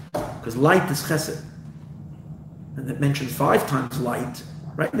 light, because light is Chesed, and it mentions 5 times light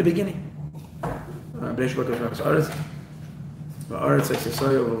right in the beginning.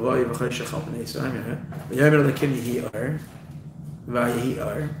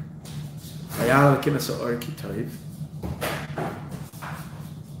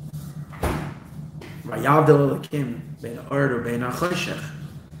 ויעבדל אלוקים בין האור ובין החושך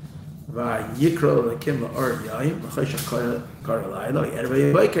ויקרא אלוקים לאור יום לחושך קרא לילה וערב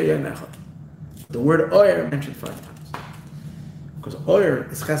ויבוקר יום אחד. The word oyer mentioned 5 times because oyer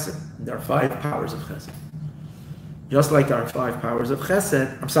is chesed. There are 5 powers of chesed. Just like there are 5 powers of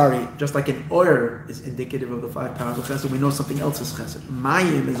chesed, just like an oyer is indicative of the 5 powers of chesed, we know something else is chesed.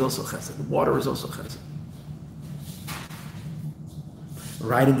 Mayim is also chesed. Water is also chesed.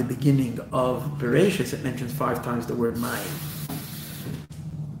 Right in the beginning of Bereshis, it mentions 5 times the word mayim.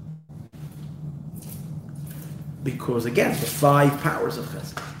 Because again, the 5 powers of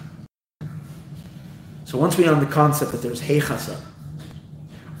chesed. So once we are on the concept that there's Hei Chesed,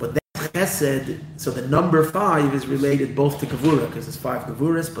 but that chesed, so the number 5 is related both to Gevura, because there's 5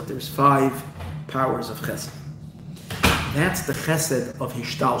 Gevuras, but there's 5 powers of chesed. That's the chesed of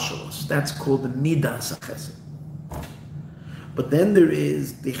Hishtalshalos. That's called the Midas HaChesed. But then there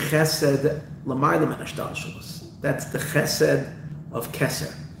is the chesed l'mayla min hashtalshalos. That's the chesed of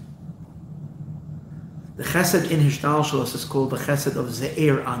Keser. The chesed in hishtalshalos is called the chesed of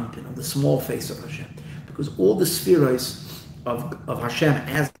Ze'er Anpin, of the small face of Hashem. Because all the spheres of Hashem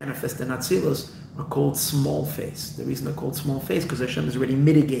as manifest in Atzilus are called small face. The reason they're called small face because Hashem is already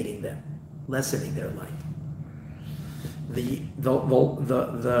mitigating them, lessening their light. The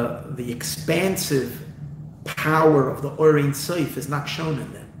expansive power of the Orein Seif is not shown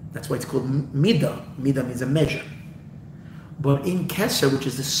in them. That's why it's called Midah. Midah means a measure. But in Kesher, which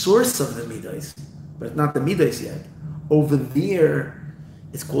is the source of the Midas, but it's not the Midas yet, over there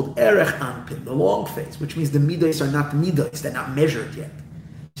it's called Erech Anpin, the long face, which means the Midas are not Midas, they're not measured yet.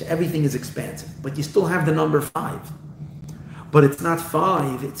 So everything is expansive. But you still have the number 5. But it's not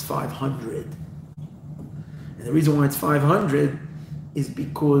 5, it's 500. And the reason why it's 500 is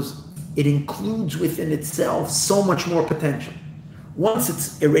because it includes within itself so much more potential. Once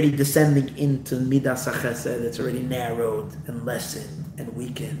it's already descending into Midas HaChesed, it's already narrowed and lessened and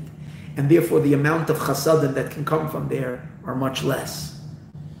weakened. And therefore the amount of chasadim that can come from there are much less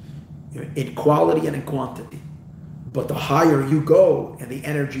in quality and in quantity. But the higher you go and the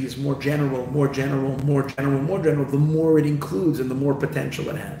energy is more general, the more it includes and the more potential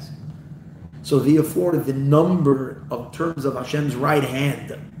it has. So therefore the number of terms of Hashem's right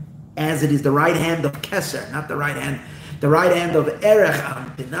hand, as it is the right hand of Keser, not the right hand of Erech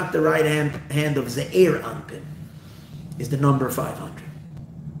Anpin, not the right hand of Ze'er Anpin, is the number 500.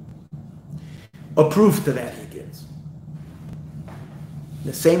 A proof to that he gives.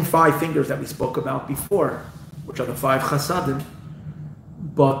 The same 5 fingers that we spoke about before, which are the 5 chasadim,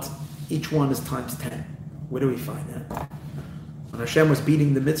 but each one is times 10. Where do we find that? When Hashem was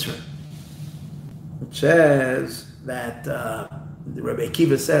beating the Mitzrayim, it says that Rabbi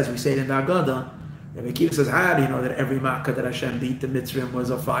Akiva says, we say it in the Haggadah, Rabbi Akiva says, how do you know that every makkah that Hashem beat the Mitzrayim was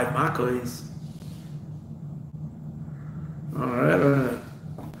of 5 makkahs?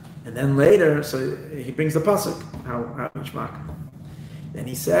 And then later, so he brings the pasuk, how much makkah. Then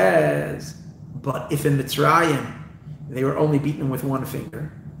he says, but if in Mitzrayim they were only beaten with 1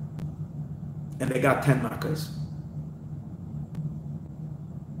 finger, and they got 10 makkahs,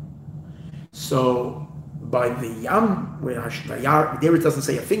 so by the Yam, there it doesn't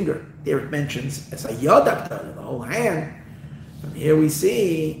say a finger, there it mentions as a Yadak, the whole hand. From here we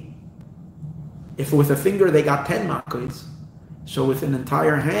see, if with a finger they got 10 makkahs, so with an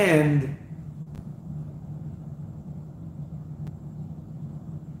entire hand,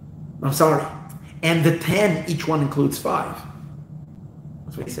 I'm sorry, and the 10, each one includes 5.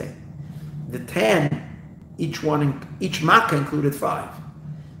 That's what he's saying. The 10, each makkah included 5.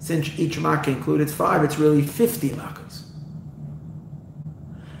 Since each makkah included 5, it's really 50 makkahs.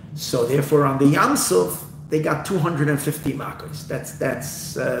 So therefore, on the Yam Suf, they got 250 makkahs.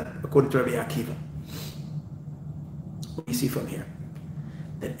 That's according to Rabbi Akiva. What do you see from here?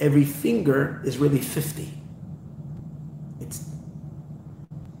 That every finger is really 50. It's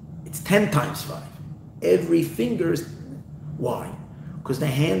 10 times 5. Every finger is... Why? Because the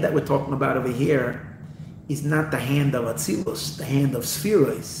hand that we're talking about over here is not the hand of Atzilus, the hand of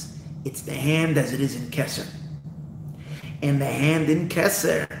Spheros. It's the hand as it is in Keser. And the hand in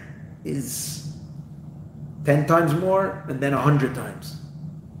Keser is 10 times more and then 100 times.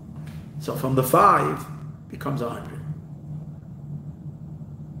 So from the 5 becomes 100.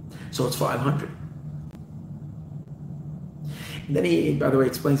 So it's 500. And then he, by the way,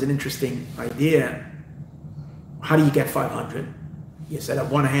 explains an interesting idea. How do you get 500? You said that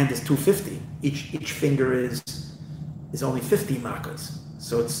one hand is 250. Each finger is only 50 makkahs.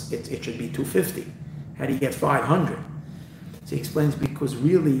 So it should be 250. How do you get 500? So he explains, because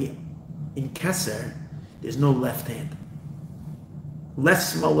really in Keser there's no left hand.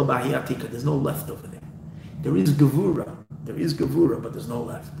 Less smaller bahiyatika, there's no left over there. There is gevura, but there's no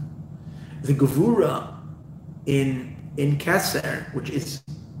left. The gevura in Keser, which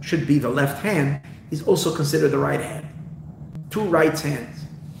should be the left hand, is also considered the right hand. 2 right hands.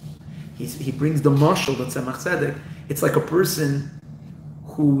 He brings the mashal that Tzemach Tzedek. It's like a person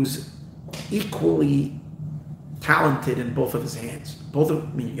who's equally talented in both of his hands.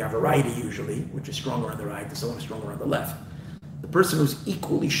 You have a righty usually, which is stronger on the right, the someone is stronger on the left. The person who's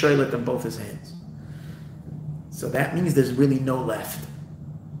equally shaylet in both his hands. So that means there's really no left.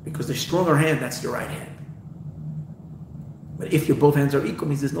 Because the stronger hand, that's your right hand. But if your both hands are equal, it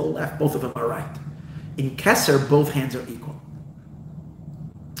means there's no left, both of them are right. In Keser, both hands are equal.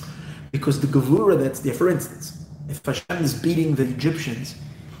 Because the Gevura that's there, for instance, if Hashem is beating the Egyptians,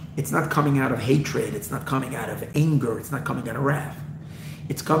 it's not coming out of hatred, it's not coming out of anger, it's not coming out of wrath.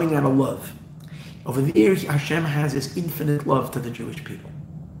 It's coming out of love. Over there, Hashem has this infinite love to the Jewish people.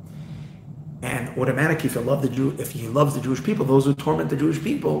 And automatically, if he loves the Jewish people, those who torment the Jewish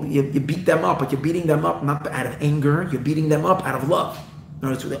people, you beat them up, but you're beating them up not out of anger, you're beating them up out of love. In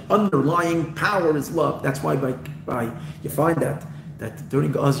other words, the underlying power is love. That's why you find that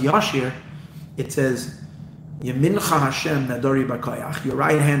during Oz Yashir, it says, Yemincha Hashem nadori b'koyach. Your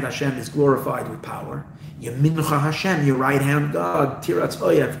right hand Hashem is glorified with power. Yemincha Hashem, your right hand God, Tiratz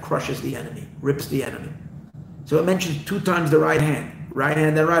Oyev, crushes the enemy, rips the enemy. So it mentions 2 times the right hand and right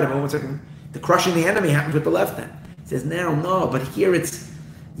hand. 1 second. The crushing the enemy happens with the left hand. It says now, no, but here it's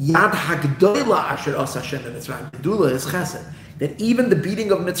Yad Hagdoila Asher Os Hashem Mitzrayim. Gedula is Chesed. That even the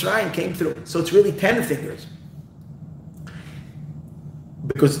beating of Mitzrayim came through. So it's really 10 fingers.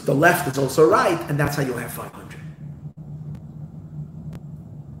 Because the left is also right, and that's how you'll have 500.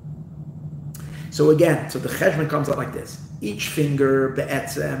 So again, the cheshbon comes out like this. Each finger,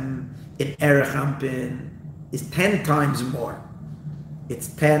 be'etzem, in erech ampin, is 10 times more. It's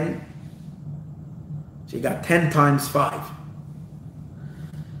 10. So you got 10 times 5.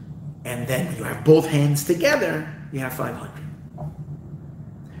 And then when you have both hands together, you have 500.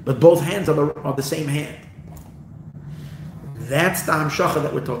 But both hands are the same hand. That's the Hamshacha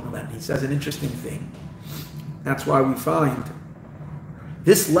that we're talking about. He says an interesting thing. That's why we find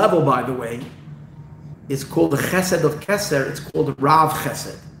this level, by the way, is called the Chesed of Keser. It's called Rav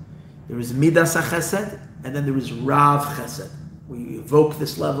Chesed. There is Midas HaChesed, and then there is Rav Chesed. We evoke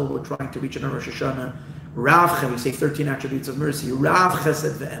this level. We're trying to reach in Rosh Hashanah. Rav Chesed, we say 13 attributes of mercy. Rav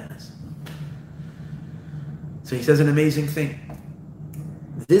Chesed ve'emes. So he says an amazing thing.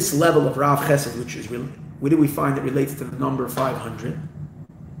 This level of Rav Chesed, which is really, where do we find it relates to the number 500?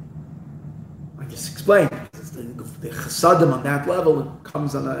 I just explained. The Chesadim on that level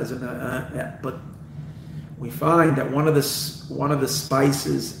comes on but we find that one of the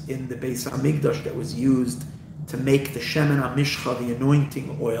spices in the Beis Hamikdash that was used to make the Shemen HaMishcha, the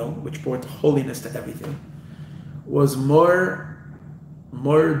anointing oil, which brought holiness to everything, was mor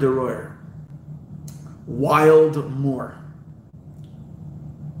deroyer, wild mor.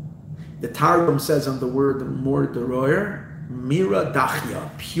 The Targum says on the word mor deroyer, mira dachya,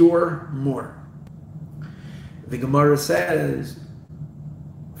 pure mor. The Gemara says,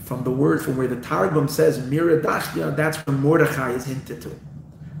 from where the Targum says mira dachya, that's where Mordechai is hinted to.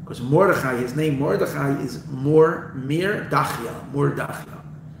 Because Mordechai, his name Mordechai is mir dachya.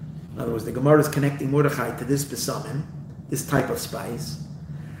 In other words, the Gemara is connecting Mordechai to this besamim, this type of spice,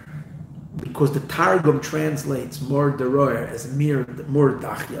 because the Targum translates mor deroyer as mor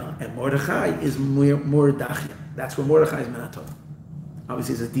dachya, and Mordechai is mor dachya. That's where Mordechai is menatov.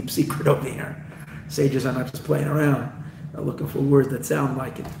 Obviously, there's a deep secret over here. Sages are not just playing around; they're looking for words that sound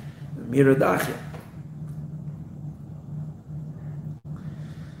like it. Mor dachya.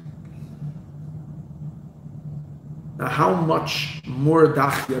 Now, how much more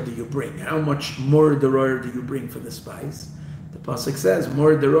dachya do you bring? How much more deroyer do you bring for the spice? The pasuk says,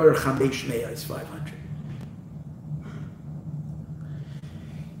 more deroyer chamesh meya is 500.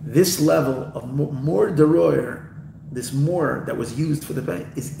 This level of more deroyer, this more that was used for the spice,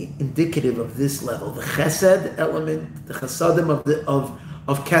 is indicative of this level, the chesed element, the chesadim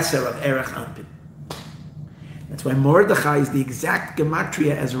of keser, of erech anpin. That's why Mordechai is the exact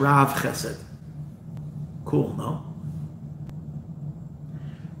gematria as Rav Chesed. Cool, no?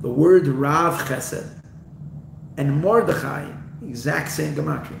 The word Rav Chesed and Mordechai, exact same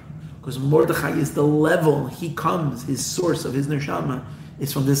gematria. Because Mordechai is the level he comes, his source of his neshama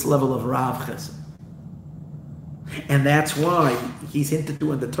is from this level of Rav Chesed. And that's why he's hinted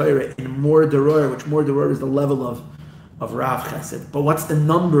to in the Torah in Mor Deroyer, which Mor Deroyer is the level of Rav Chesed. But what's the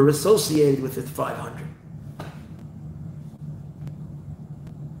number associated with it? 500.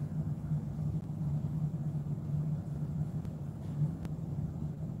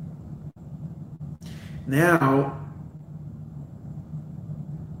 Now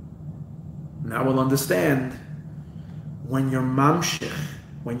we'll understand when you're mamshich,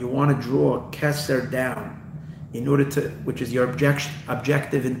 when you want to draw a keser down, in order to, which is your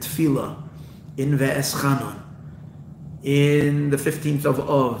objective in tefillah, in ve'eschanon, in the 15th of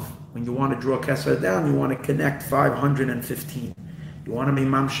Av, when you want to draw a keser down, you want to connect 515. You want to be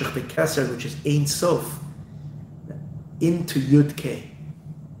mamshich the keser, which is Ein Sof, into Yud Kei.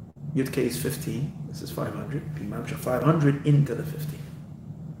 Yud Kei is 15. This is 500. Be mamshich 500 into the 15.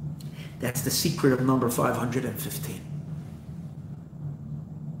 That's the secret of number 515.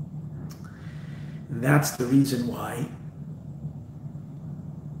 And that's the reason why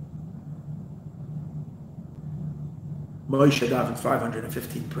Moshe davened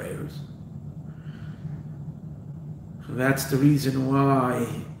 515 prayers. That's the reason why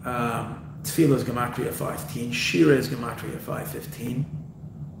Tefillah is Gematria 515, Shira is Gematria 515.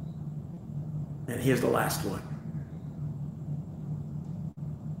 And here's the last one.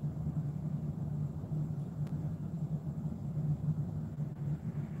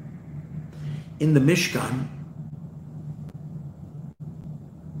 In the Mishkan,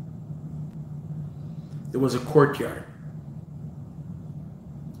 there was a courtyard.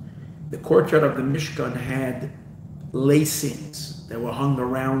 The courtyard of the Mishkan had lacings that were hung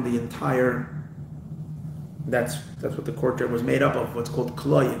around the entire, that's what the courtyard was made up of, what's called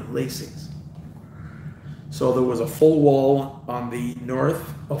kloyim, lacings. So there was a full wall on the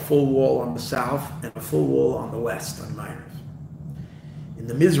north, a full wall on the south, and a full wall on the west, on Ma'ariv. In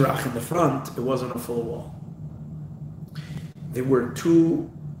the Mizrach, in the front, it wasn't a full wall. There were two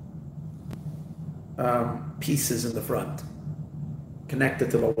pieces in the front,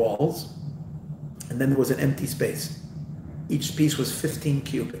 connected to the walls, and then there was an empty space. Each piece was 15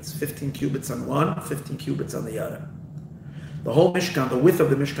 cubits. 15 cubits on one, 15 cubits on the other. The whole Mishkan, the width of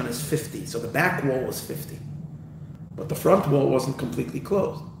the Mishkan is 50, so the back wall was 50. But the front wall wasn't completely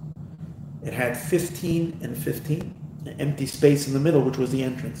closed. It had 15 and 15, an empty space in the middle, which was the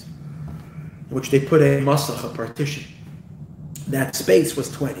entrance, in which they put a masach, a partition. That space was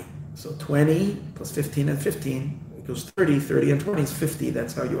 20. So 20 plus 15 and 15 equals 30, 30 and 20 is 50.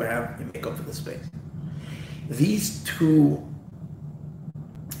 That's how you make up for the space. These two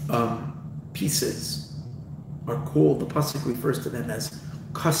pieces are called, the pasuk refers to them as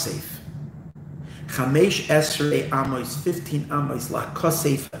kasef. Chamesh esrei amos, 15 amos, la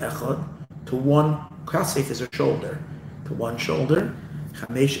kasef echad, to one, kasef is a shoulder, to one shoulder.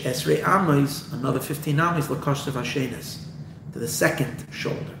 Chamesh esrei amos, another 15 amos, la kasef hashenes, to the second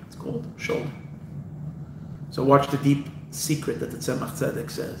shoulder. It's called shoulder. So watch the deep secret that the Tzemach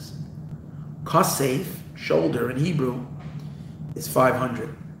Tzedek says. Kasef shoulder in Hebrew is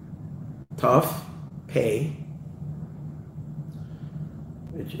 500. Tough, pay,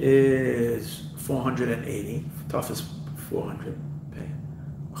 which is 480. Tough is 400. Pay.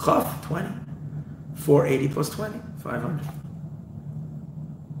 Chaf, 20. 480 plus 20, 500.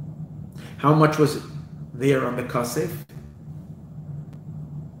 How much was there on the kasef?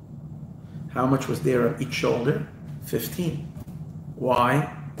 How much was there on each shoulder? 15.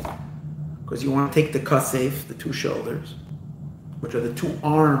 Why? Because you want to take the kasef, the two shoulders, which are the two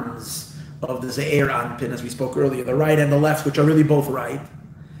arms of the Ze'er Anpin, as we spoke earlier, the right and the left, which are really both right.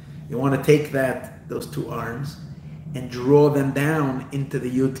 You want to take those two arms, and draw them down into the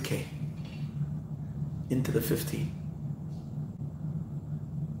Yud-K, into the 15.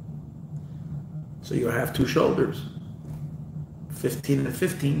 So you have two shoulders, 15 and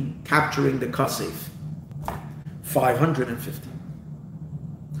 15, capturing the kasef, 550.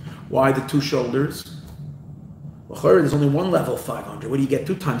 Why the two shoulders? Well, there's only one level of 500. What do you get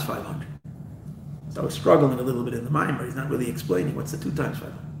 2 times 500? So I was struggling a little bit in the mind, but he's not really explaining what's the 2 times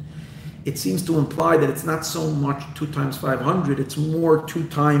 500. It seems to imply that it's not so much 2 times 500, it's more 2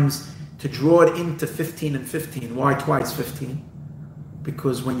 times to draw it into 15 and 15. Why twice 15?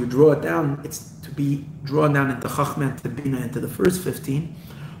 Because when you draw it down, it's to be drawn down into Chachma and to Bina, into the first 15,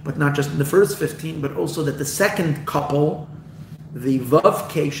 but not just in the first 15, but also that the second couple, the Vav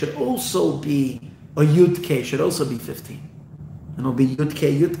K, should also be, a Yud K should also be 15. And it'll be Yud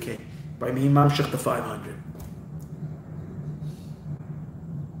K, by me Mamshech the 500.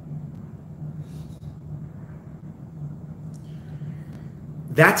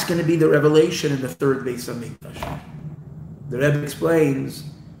 That's going to be the revelation in the third Beis Hamikdash. The Rebbe explains,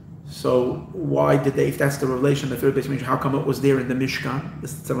 so why did they, if that's the revelation in the third Beis Hamikdash, how come it was there in the Mishkan?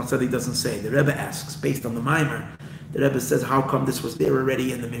 This Tzemach Tzedek doesn't say. The Rebbe asks, based on the Maimer, the Rebbe says, how come this was there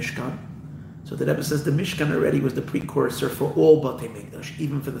already in the Mishkan? So the Rebbe says the Mishkan already was the precursor for all Batei Mikdash,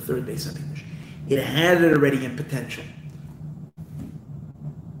 even for the third Beis Hamikdash. It had it already in potential.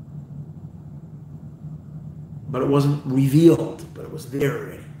 But it wasn't revealed, but it was there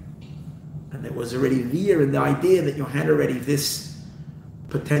already. And it was already there in the idea that you had already this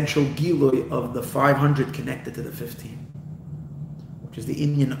potential gilui of the 500 connected to the 15, which is the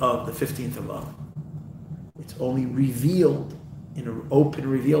inyan of the 15th of Av. It's only revealed in an open,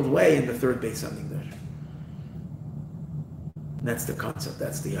 revealed way in the third Beis Hamikdash. That's the concept,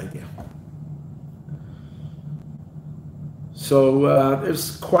 that's the idea. So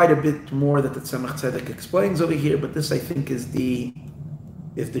there's quite a bit more that the Tzemach Tzedek explains over here, but this I think is the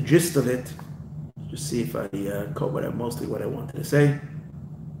gist of it. Just see if I caught mostly what I wanted to say.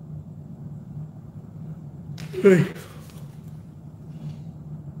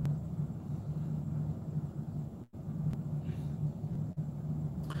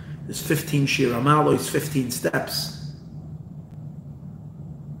 There's 15 Shir Amalos, 15 steps.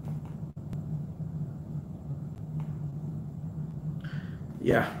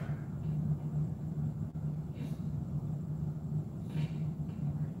 Yeah.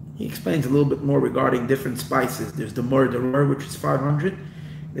 He explains a little bit more regarding different spices. There's the murderer, which is 500.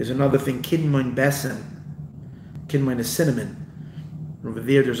 There's another thing, kinmoin besan. Kinmoin is cinnamon. Over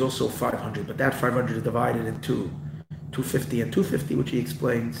there's also 500, but that 500 is divided into 250 and 250, which he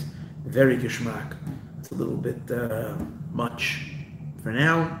explains. Very geschmack. It's a little bit much for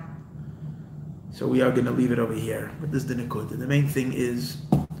now. So we are going to leave it over here. But this is the Nikud. The main thing is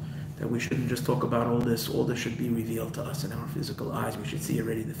that we shouldn't just talk about all this. All this should be revealed to us in our physical eyes. We should see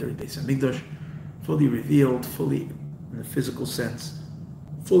already the third Beis Hamikdash, fully revealed, fully in the physical sense,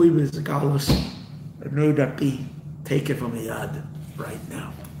 fully rizgalus, and no dapi, take it from a yad right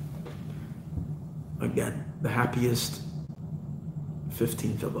now. Again, the happiest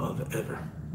 15th of Av ever.